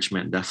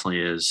encouragement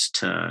definitely is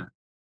to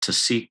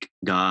seek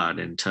God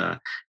and to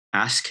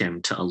ask him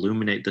to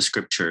illuminate the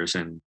scriptures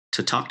and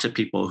to talk to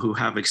people who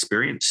have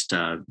experienced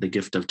the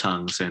gift of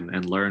tongues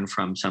and learn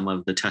from some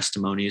of the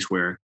testimonies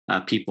where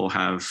people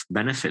have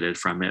benefited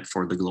from it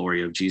for the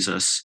glory of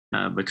Jesus.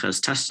 Because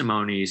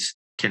testimonies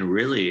can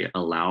really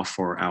allow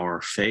for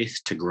our faith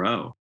to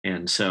grow.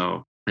 And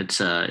so it's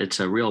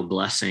a real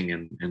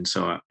blessing. And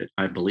so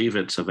I believe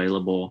it's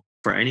available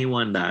for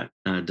anyone that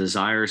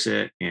desires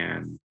it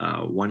and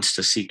wants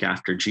to seek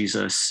after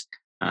Jesus,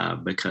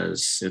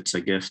 because it's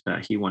a gift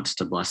that he wants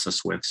to bless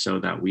us with so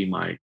that we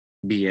might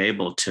be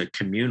able to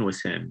commune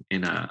with him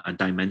in a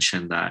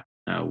dimension that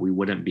we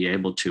wouldn't be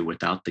able to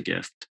without the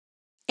gift.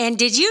 And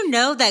did you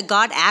know that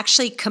God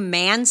actually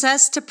commands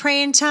us to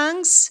pray in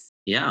tongues?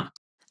 Yeah.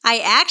 I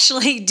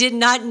actually did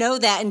not know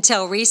that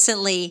until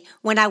recently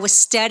when I was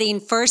studying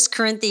 1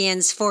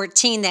 Corinthians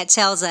 14 that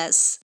tells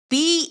us,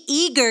 be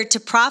eager to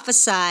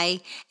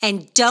prophesy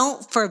and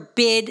don't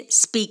forbid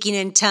speaking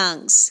in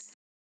tongues.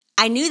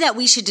 I knew that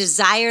we should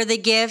desire the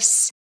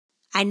gifts.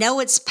 I know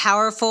it's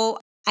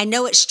powerful. I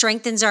know it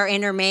strengthens our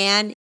inner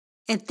man.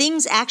 And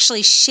things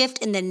actually shift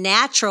in the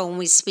natural when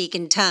we speak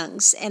in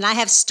tongues. And I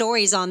have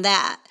stories on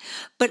that.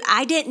 But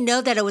I didn't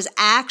know that it was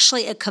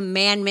actually a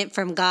commandment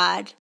from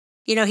God.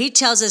 He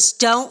tells us,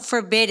 don't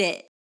forbid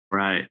it.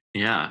 Right.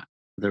 Yeah.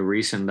 The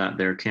reason that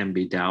there can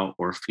be doubt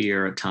or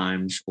fear at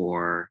times,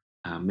 or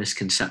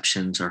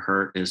misconceptions or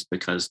hurt, is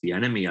because the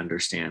enemy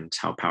understands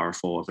how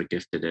powerful of a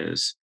gift it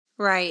is.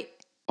 Right.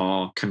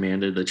 Paul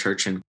commanded the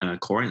church in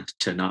Corinth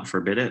to not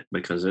forbid it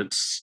because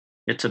it's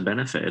a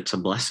benefit, it's a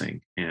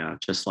blessing. Yeah,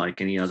 just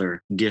like any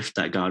other gift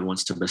that God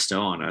wants to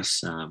bestow on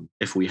us.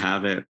 If we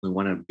have it, we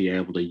want to be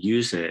able to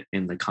use it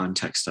in the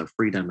context of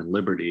freedom and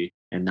liberty,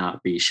 and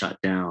not be shut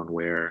down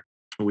where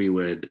we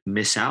would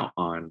miss out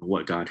on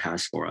what God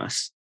has for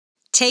us.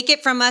 Take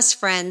it from us,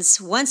 friends.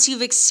 Once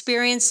you've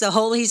experienced the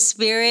Holy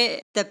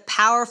Spirit, the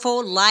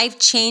powerful,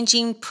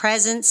 life-changing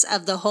presence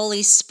of the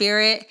Holy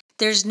Spirit,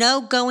 there's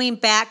no going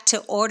back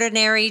to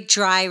ordinary,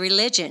 dry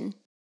religion.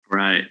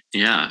 Right.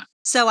 Yeah.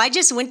 So I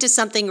just went to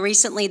something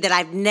recently that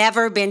I've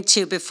never been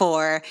to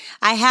before.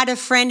 I had a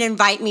friend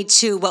invite me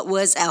to what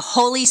was a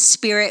Holy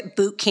Spirit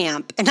boot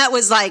camp. And I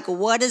was like,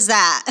 what is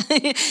that?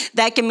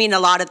 That can mean a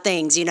lot of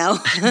things,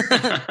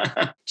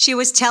 She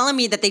was telling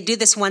me that they do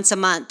this once a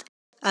month.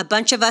 A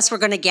bunch of us were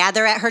going to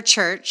gather at her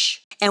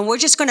church, and we're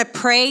just going to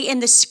pray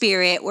in the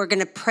Spirit. We're going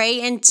to pray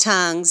in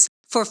tongues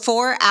for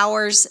 4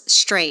 hours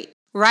straight.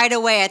 Right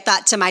away, I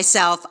thought to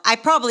myself, I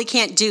probably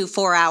can't do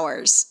 4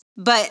 hours.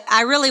 But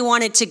I really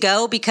wanted to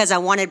go because I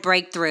wanted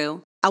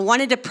breakthrough. I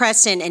wanted to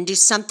press in and do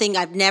something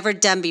I've never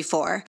done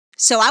before.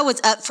 So I was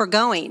up for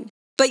going.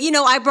 But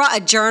I brought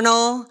a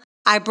journal.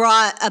 I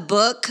brought a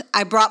book.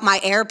 I brought my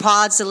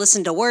AirPods to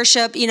listen to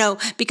worship,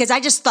 because I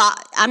just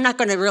thought I'm not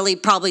going to really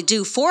probably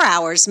do 4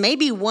 hours,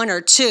 maybe 1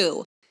 or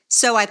 2.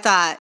 So I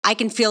thought I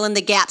can fill in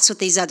the gaps with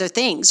these other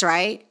things,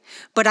 right?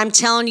 But I'm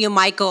telling you,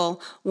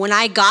 Michael, when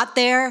I got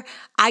there,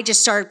 I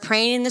just started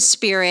praying in the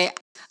Spirit.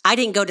 I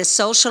didn't go to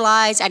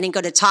socialize. I didn't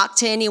go to talk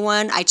to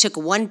anyone. I took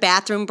 1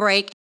 bathroom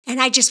break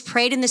and I just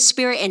prayed in the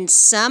Spirit. And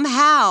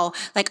somehow,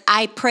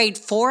 I prayed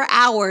 4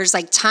 hours,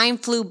 time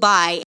flew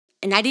by.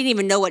 And I didn't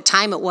even know what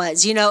time it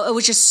was. It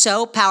was just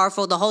so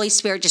powerful. The Holy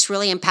Spirit just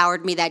really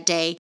empowered me that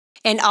day.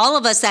 And all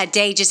of us that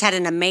day just had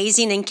an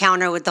amazing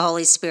encounter with the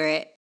Holy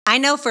Spirit. I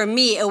know for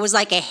me, it was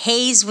like a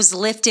haze was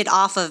lifted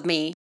off of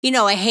me.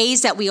 A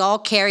haze that we all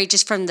carry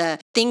just from the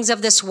things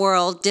of this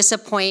world,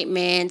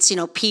 disappointments,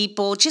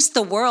 people, just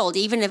the world,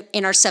 even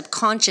in our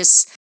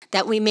subconscious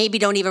that we maybe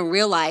don't even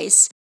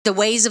realize. The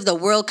ways of the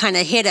world kind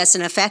of hit us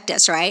and affect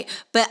us, right?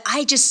 But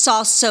I just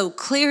saw so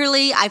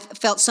clearly. I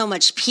felt so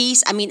much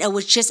peace. It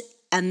was just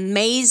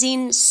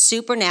amazing,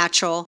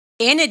 supernatural.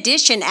 In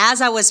addition,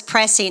 as I was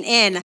pressing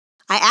in,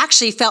 I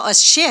actually felt a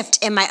shift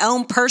in my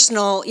own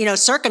personal,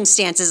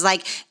 circumstances.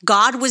 Like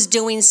God was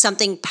doing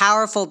something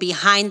powerful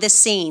behind the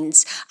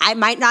scenes. I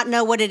might not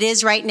know what it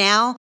is right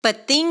now,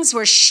 but things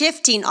were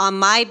shifting on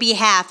my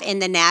behalf in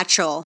the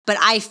natural. But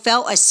I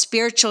felt a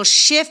spiritual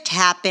shift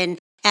happen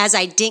as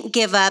I didn't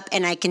give up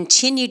and I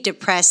continued to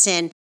press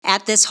in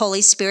at this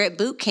Holy Spirit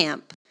boot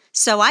camp.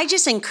 So I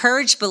just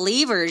encourage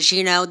believers,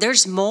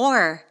 there's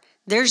more.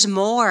 There's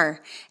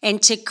more.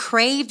 And to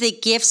crave the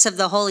gifts of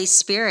the Holy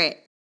Spirit.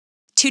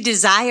 To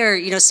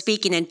desire,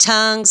 speaking in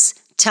tongues,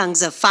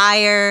 tongues of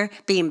fire,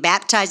 being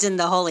baptized in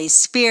the Holy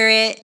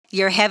Spirit,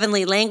 your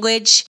heavenly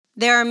language.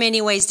 There are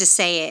many ways to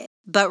say it,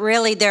 but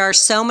really there are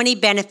so many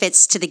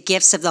benefits to the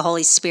gifts of the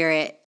Holy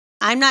Spirit.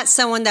 I'm not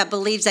someone that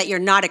believes that you're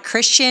not a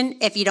Christian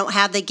if you don't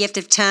have the gift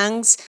of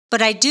tongues,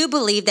 but I do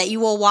believe that you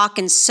will walk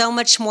in so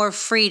much more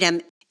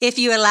freedom if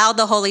you allow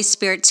the Holy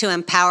Spirit to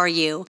empower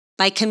you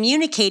by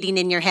communicating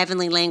in your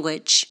heavenly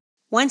language.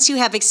 Once you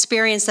have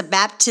experienced the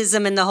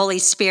baptism in the Holy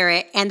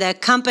Spirit and the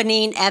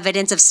accompanying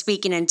evidence of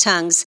speaking in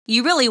tongues,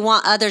 you really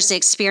want others to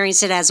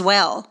experience it as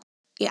well.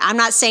 I'm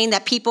not saying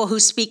that people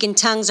who speak in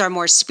tongues are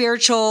more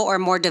spiritual or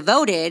more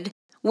devoted.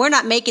 We're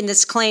not making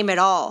this claim at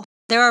all.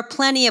 There are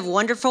plenty of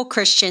wonderful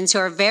Christians who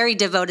are very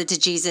devoted to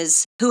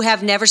Jesus who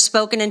have never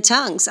spoken in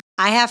tongues.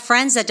 I have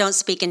friends that don't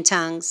speak in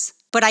tongues.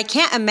 But I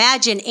can't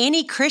imagine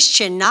any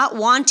Christian not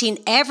wanting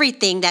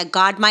everything that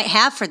God might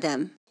have for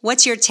them.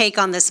 What's your take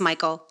on this,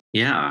 Michael?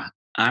 Yeah.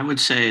 I would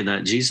say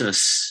that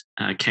Jesus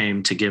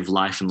came to give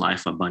life and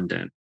life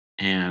abundant.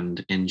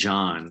 And in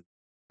John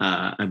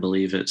I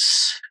believe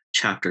it's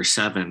chapter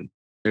 7,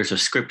 there's a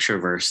scripture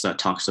verse that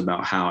talks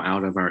about how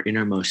out of our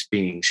innermost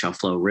being shall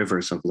flow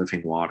rivers of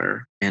living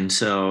water. And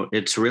so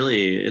it's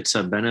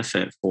a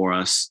benefit for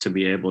us to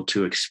be able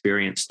to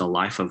experience the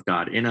life of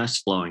God in us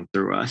flowing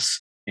through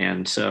us.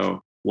 And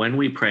so when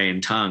we pray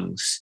in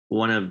tongues,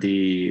 one of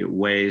the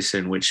ways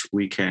in which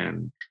we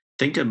can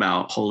think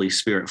about Holy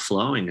Spirit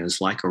flowing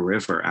is like a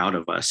river out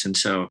of us. And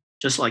so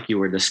just like you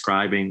were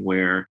describing,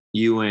 where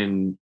you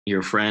and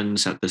your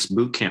friends at this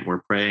boot camp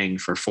were praying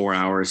for 4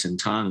 hours in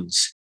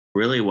tongues,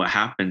 really what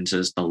happens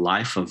is the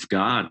life of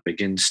God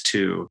begins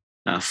to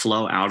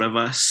flow out of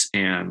us.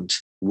 And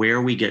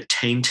where we get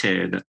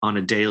tainted on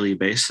a daily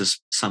basis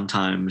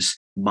sometimes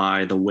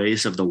by the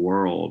ways of the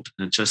world,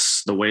 and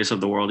just the ways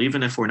of the world,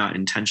 even if we're not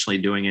intentionally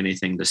doing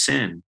anything to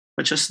sin,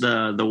 but just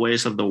the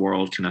ways of the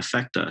world can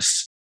affect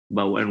us.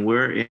 But when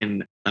we're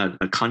in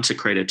a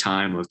consecrated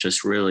time of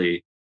just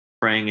really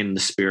praying in the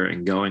Spirit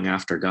and going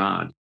after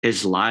God,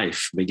 His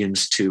life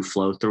begins to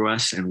flow through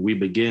us, and we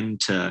begin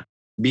to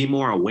be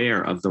more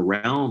aware of the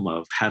realm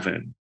of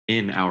heaven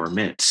in our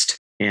midst.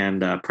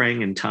 And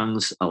praying in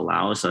tongues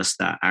allows us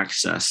that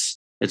access.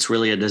 It's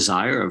really a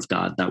desire of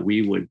God that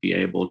we would be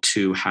able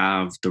to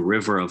have the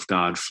river of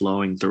God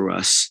flowing through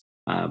us,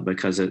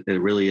 because it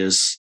really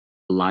is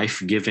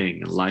life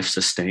giving and life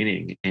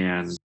sustaining.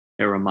 And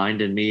it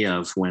reminded me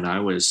of when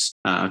I was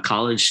a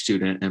college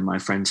student, and my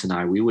friends and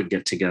I, we would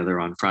get together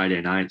on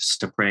Friday nights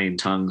to pray in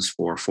tongues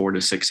for 4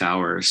 to 6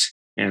 hours.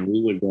 And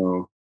we would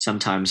go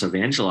sometimes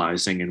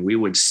evangelizing, and we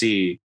would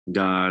see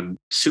God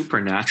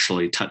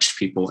supernaturally touch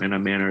people in a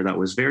manner that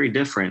was very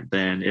different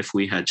than if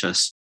we had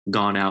just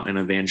gone out and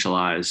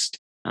evangelized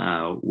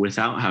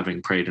without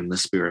having prayed in the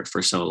Spirit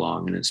for so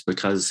long. And it's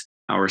because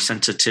our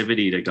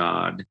sensitivity to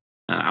God,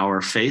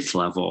 our faith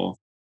level,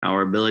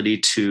 our ability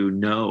to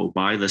know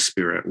by the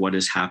Spirit what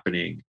is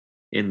happening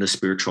in the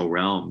spiritual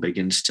realm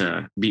begins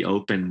to be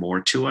open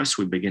more to us.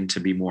 We begin to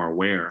be more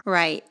aware.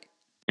 Right.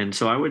 And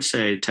so I would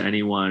say to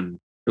anyone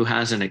who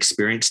hasn't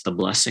experienced the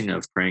blessing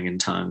of praying in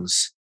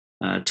tongues,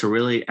 to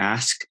really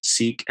ask,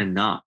 seek, and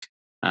knock,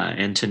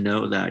 and to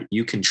know that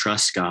you can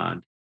trust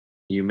God.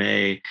 You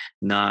may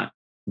not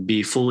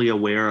be fully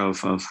aware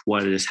of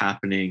what is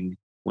happening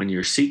when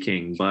you're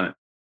seeking, but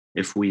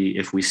if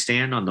we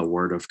stand on the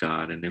word of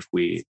God, and if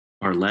we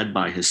are led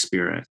by His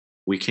Spirit,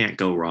 we can't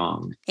go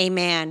wrong.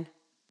 Amen.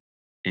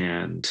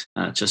 And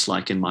just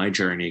like in my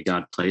journey,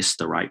 God placed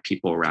the right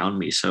people around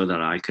me so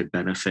that I could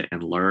benefit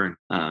and learn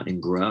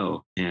and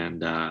grow.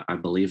 And I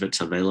believe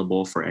it's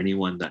available for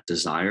anyone that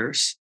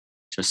desires.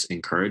 Just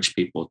encourage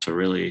people to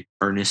really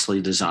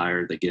earnestly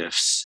desire the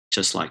gifts,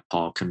 just like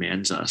Paul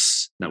commands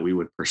us that we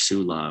would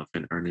pursue love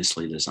and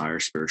earnestly desire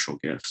spiritual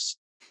gifts.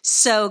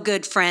 So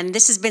good, friend.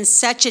 This has been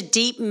such a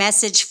deep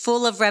message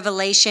full of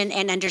revelation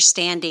and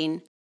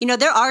understanding.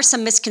 There are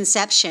some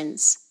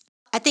misconceptions.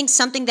 I think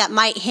something that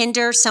might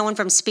hinder someone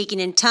from speaking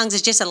in tongues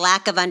is just a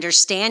lack of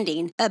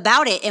understanding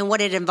about it and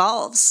what it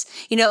involves.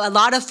 A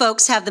lot of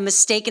folks have the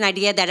mistaken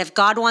idea that if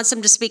God wants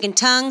them to speak in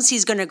tongues,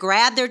 He's going to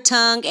grab their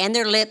tongue and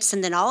their lips,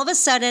 and then all of a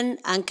sudden,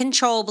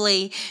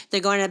 uncontrollably, they're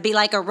going to be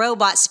like a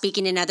robot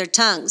speaking in other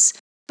tongues.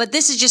 But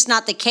this is just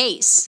not the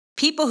case.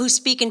 People who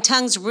speak in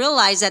tongues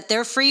realize that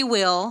their free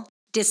will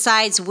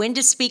decides when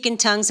to speak in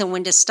tongues and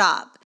when to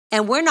stop.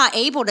 And we're not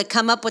able to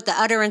come up with the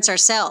utterance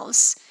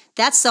ourselves.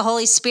 That's the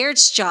Holy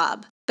Spirit's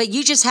job. But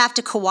you just have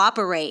to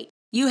cooperate.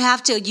 You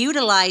have to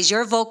utilize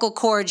your vocal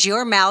cords,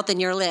 your mouth, and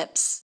your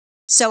lips.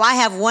 So I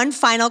have one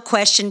final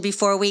question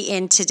before we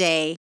end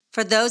today.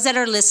 For those that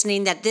are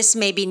listening that this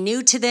may be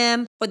new to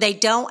them, or they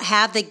don't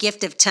have the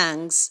gift of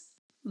tongues,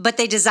 but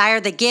they desire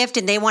the gift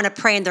and they want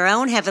to pray in their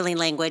own heavenly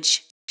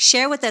language,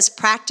 share with us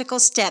practical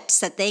steps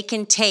that they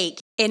can take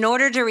in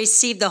order to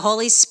receive the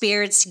Holy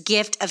Spirit's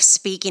gift of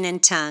speaking in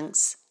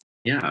tongues.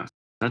 Yeah,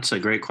 that's a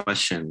great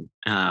question.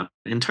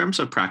 In terms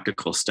of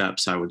practical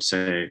steps, I would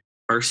say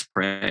first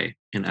pray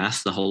and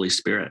ask the Holy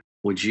Spirit,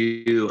 would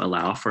you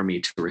allow for me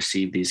to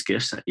receive these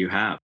gifts that you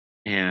have?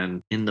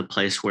 And in the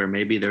place where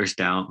maybe there's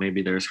doubt,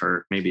 maybe there's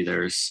hurt, maybe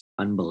there's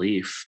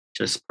unbelief,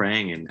 just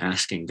praying and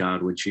asking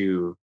God, would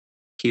you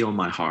heal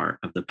my heart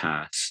of the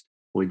past?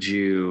 Would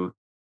you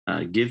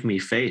give me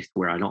faith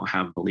where I don't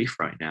have belief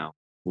right now?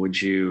 Would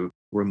you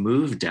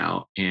remove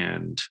doubt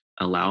and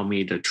allow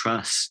me to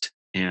trust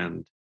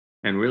and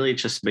really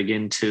just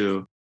begin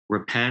to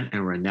repent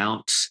and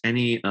renounce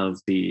any of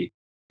the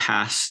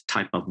past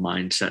type of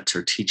mindsets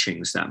or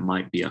teachings that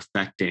might be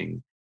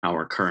affecting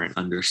our current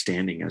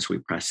understanding as we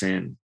press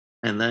in.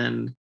 And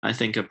then I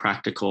think a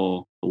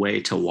practical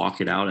way to walk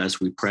it out as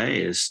we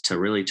pray is to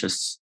really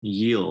just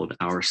yield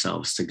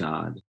ourselves to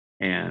God,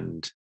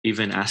 and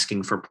even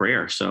asking for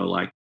prayer. So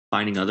like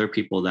finding other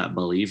people that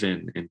believe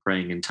in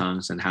praying in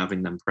tongues and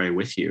having them pray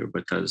with you,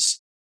 because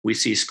we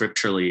see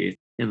scripturally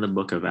in the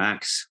book of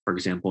Acts, for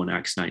example, in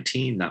Acts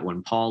 19, that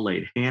when Paul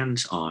laid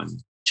hands on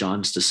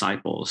John's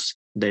disciples,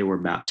 they were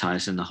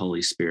baptized in the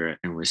Holy Spirit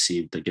and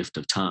received the gift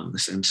of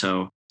tongues. And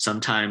so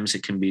sometimes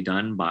it can be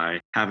done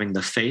by having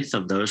the faith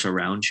of those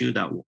around you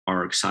that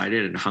are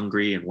excited and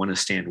hungry and want to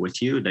stand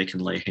with you. They can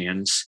lay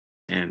hands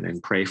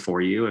and pray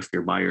for you if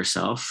you're by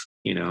yourself.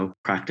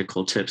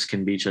 Practical tips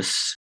can be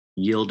just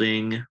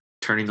yielding,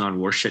 turning on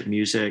worship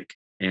music,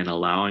 and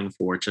allowing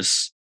for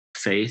just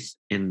faith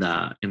in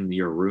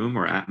your room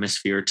or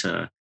atmosphere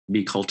to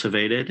be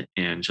cultivated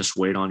and just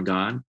wait on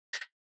God.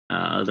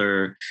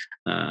 Other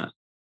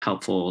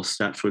helpful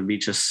steps would be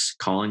just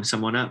calling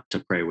someone up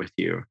to pray with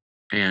you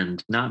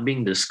and not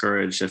being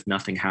discouraged if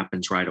nothing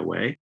happens right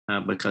away,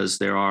 because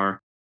there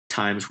are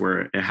times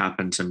where it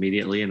happens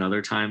immediately and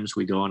other times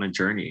we go on a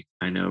journey.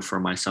 I know for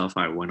myself,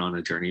 I went on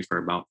a journey for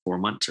about 4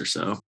 months or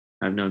so.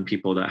 I've known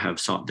people that have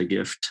sought the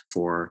gift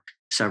for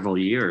several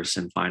years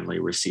and finally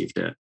received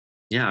it.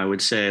 Yeah, I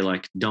would say,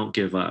 like, don't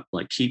give up,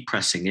 like, keep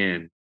pressing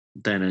in.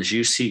 Then as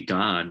you seek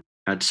God,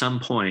 at some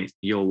point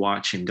you'll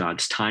watch in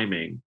God's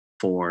timing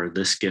for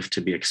this gift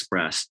to be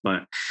expressed.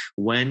 But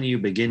when you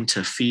begin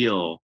to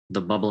feel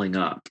the bubbling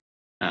up,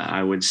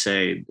 I would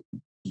say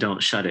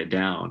don't shut it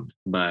down,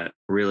 but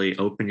really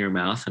open your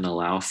mouth and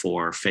allow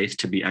for faith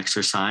to be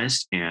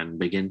exercised and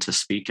begin to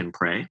speak and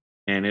pray.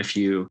 And if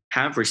you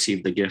have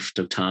received the gift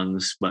of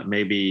tongues, but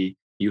maybe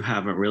you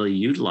haven't really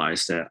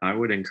utilized it, I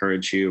would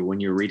encourage you, when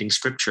you're reading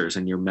scriptures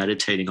and you're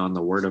meditating on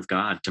the word of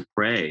God, to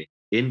pray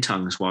in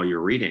tongues while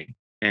you're reading.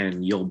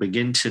 And you'll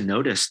begin to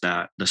notice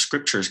that the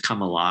scriptures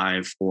come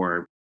alive,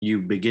 or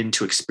you begin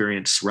to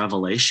experience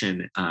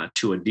revelation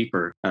to a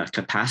deeper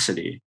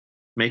capacity.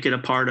 Make it a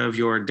part of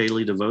your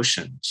daily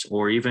devotions,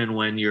 or even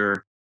when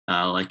you're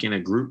like in a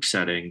group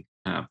setting,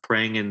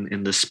 praying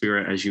in the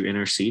spirit as you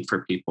intercede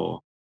for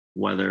people,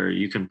 whether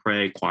you can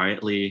pray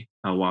quietly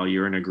while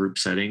you're in a group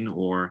setting,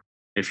 or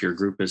if your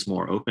group is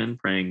more open,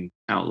 praying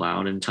out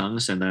loud in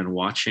tongues, and then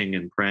watching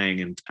and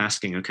praying and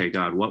asking, okay,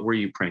 God, what were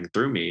you praying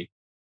through me?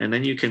 And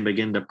then you can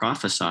begin to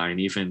prophesy and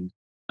even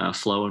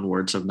flow in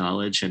words of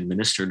knowledge and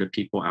minister to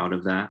people out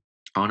of that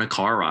on a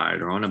car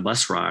ride or on a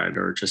bus ride,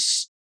 or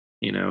just,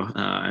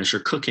 as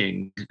you're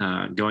cooking,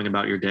 going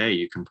about your day,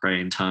 you can pray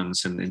in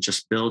tongues and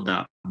just build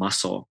that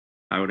muscle.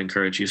 I would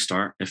encourage you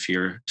start, if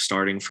you're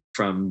starting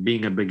from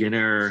being a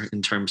beginner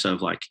in terms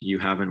of like you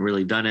haven't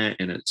really done it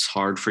and it's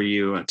hard for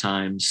you at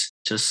times,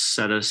 just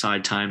set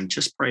aside time,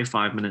 just pray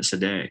 5 minutes a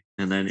day,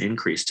 and then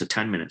increase to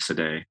 10 minutes a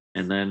day,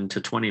 and then to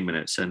 20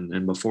 minutes.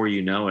 And before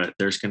you know it,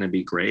 there's going to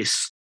be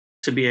grace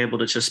to be able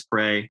to just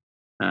pray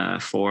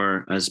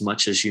for as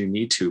much as you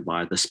need to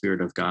by the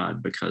Spirit of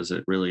God, because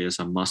it really is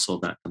a muscle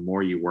that the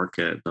more you work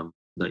it,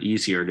 the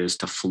easier it is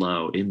to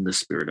flow in the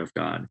Spirit of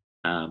God.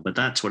 But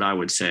that's what I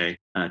would say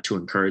to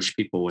encourage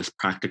people with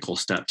practical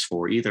steps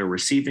for either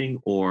receiving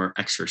or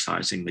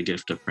exercising the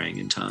gift of praying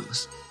in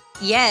tongues.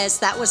 Yes,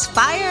 that was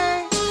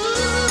fire.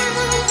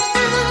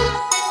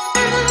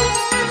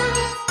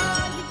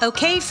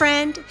 Okay,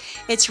 friend,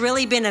 it's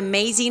really been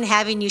amazing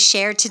having you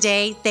share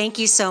today. Thank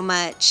you so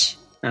much.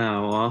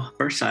 Well,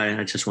 first,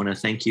 I just want to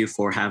thank you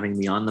for having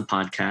me on the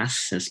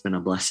podcast. It's been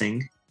a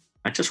blessing.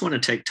 I just want to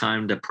take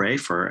time to pray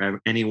for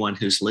anyone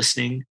who's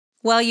listening.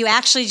 Well, you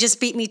actually just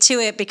beat me to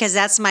it, because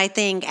that's my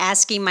thing,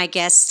 asking my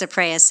guests to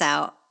pray us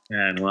out.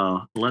 And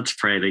well, let's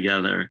pray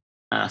together.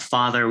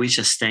 Father, we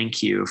just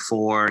thank you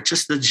for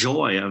just the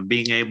joy of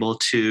being able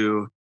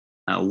to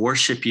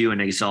worship you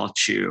and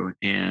exalt you.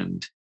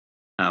 And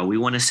we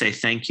want to say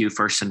thank you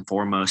first and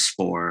foremost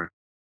for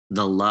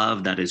the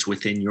love that is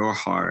within your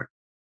heart,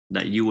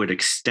 that you would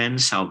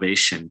extend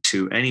salvation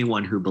to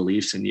anyone who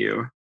believes in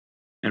you.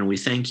 And we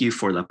thank you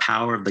for the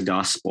power of the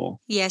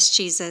gospel. Yes,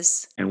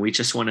 Jesus. And we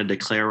just want to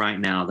declare right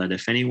now that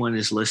if anyone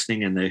is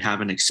listening and they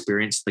haven't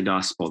experienced the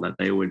gospel, that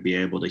they would be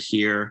able to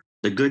hear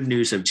the good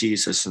news of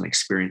Jesus and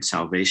experience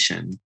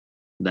salvation.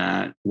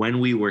 That when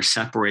we were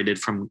separated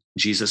from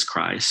Jesus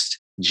Christ,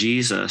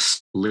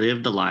 Jesus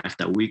lived the life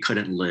that we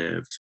couldn't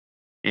live.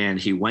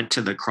 And he went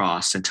to the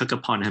cross and took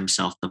upon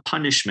himself the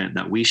punishment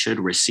that we should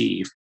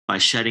receive by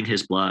shedding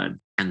his blood.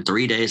 And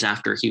 3 days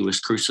after he was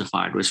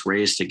crucified, was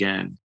raised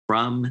again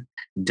from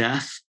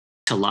death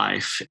to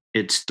life.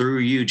 It's through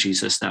you,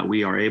 Jesus, that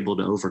we are able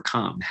to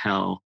overcome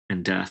hell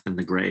and death and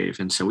the grave.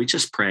 And so we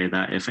just pray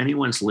that if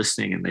anyone's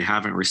listening and they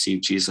haven't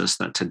received Jesus,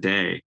 that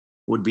today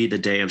would be the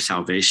day of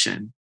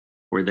salvation,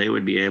 where they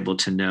would be able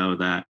to know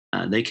that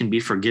they can be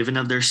forgiven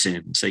of their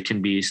sins. They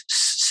can be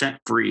set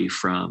free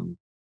from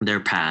their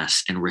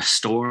past and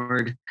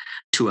restored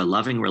to a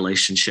loving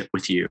relationship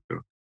with you.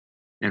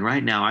 And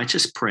right now, I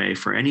just pray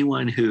for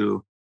anyone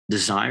who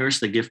desires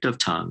the gift of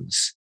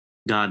tongues,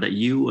 God, that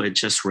you would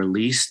just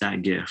release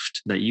that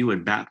gift, that you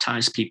would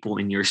baptize people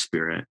in your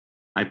spirit.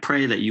 I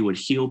pray that you would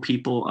heal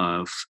people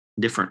of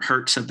different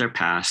hurts of their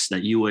past,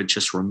 that you would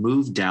just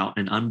remove doubt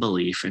and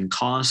unbelief and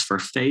cause for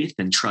faith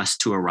and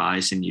trust to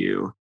arise in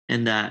you,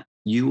 and that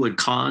you would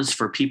cause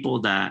for people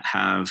that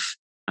have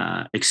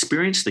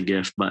experienced the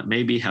gift, but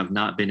maybe have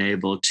not been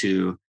able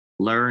to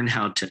learn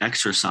how to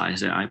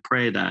exercise it. I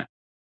pray that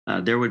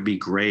there would be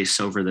grace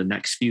over the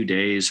next few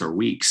days or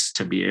weeks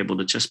to be able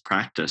to just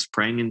practice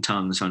praying in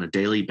tongues on a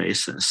daily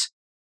basis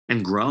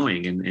and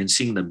growing and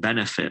seeing the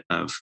benefit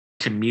of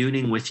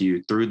communing with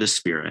you through the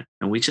Spirit.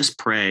 And we just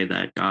pray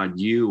that, God,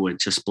 you would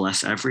just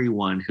bless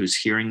everyone who's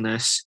hearing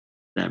this,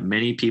 that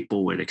many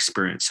people would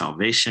experience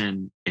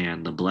salvation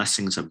and the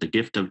blessings of the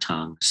gift of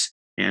tongues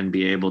and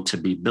be able to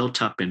be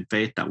built up in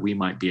faith, that we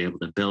might be able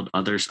to build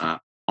others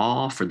up,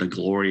 all for the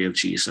glory of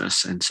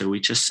Jesus. And so we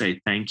just say,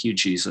 thank you,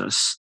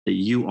 Jesus, that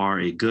you are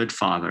a good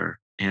Father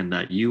and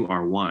that you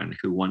are one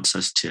who wants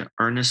us to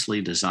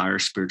earnestly desire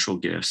spiritual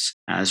gifts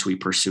as we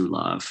pursue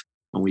love.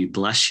 And we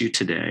bless you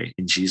today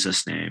in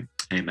Jesus' name.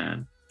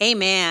 Amen.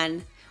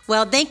 Amen.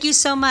 Well, thank you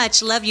so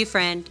much. Love you,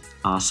 friend.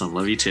 Awesome.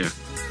 Love you too.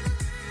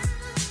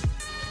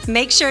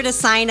 Make sure to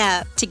sign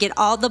up to get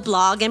all the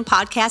blog and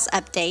podcast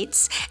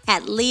updates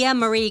at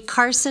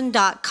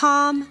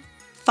leahmariecarson.com.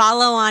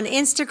 Follow on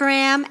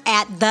Instagram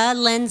at The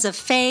Lens of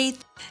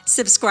Faith.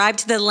 Subscribe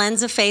to the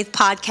Lens of Faith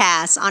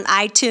podcast on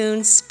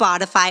iTunes,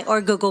 Spotify,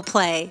 or Google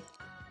Play.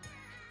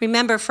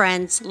 Remember,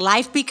 friends,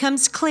 life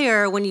becomes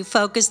clearer when you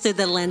focus through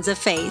the lens of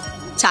faith.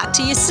 Talk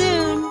to you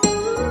soon.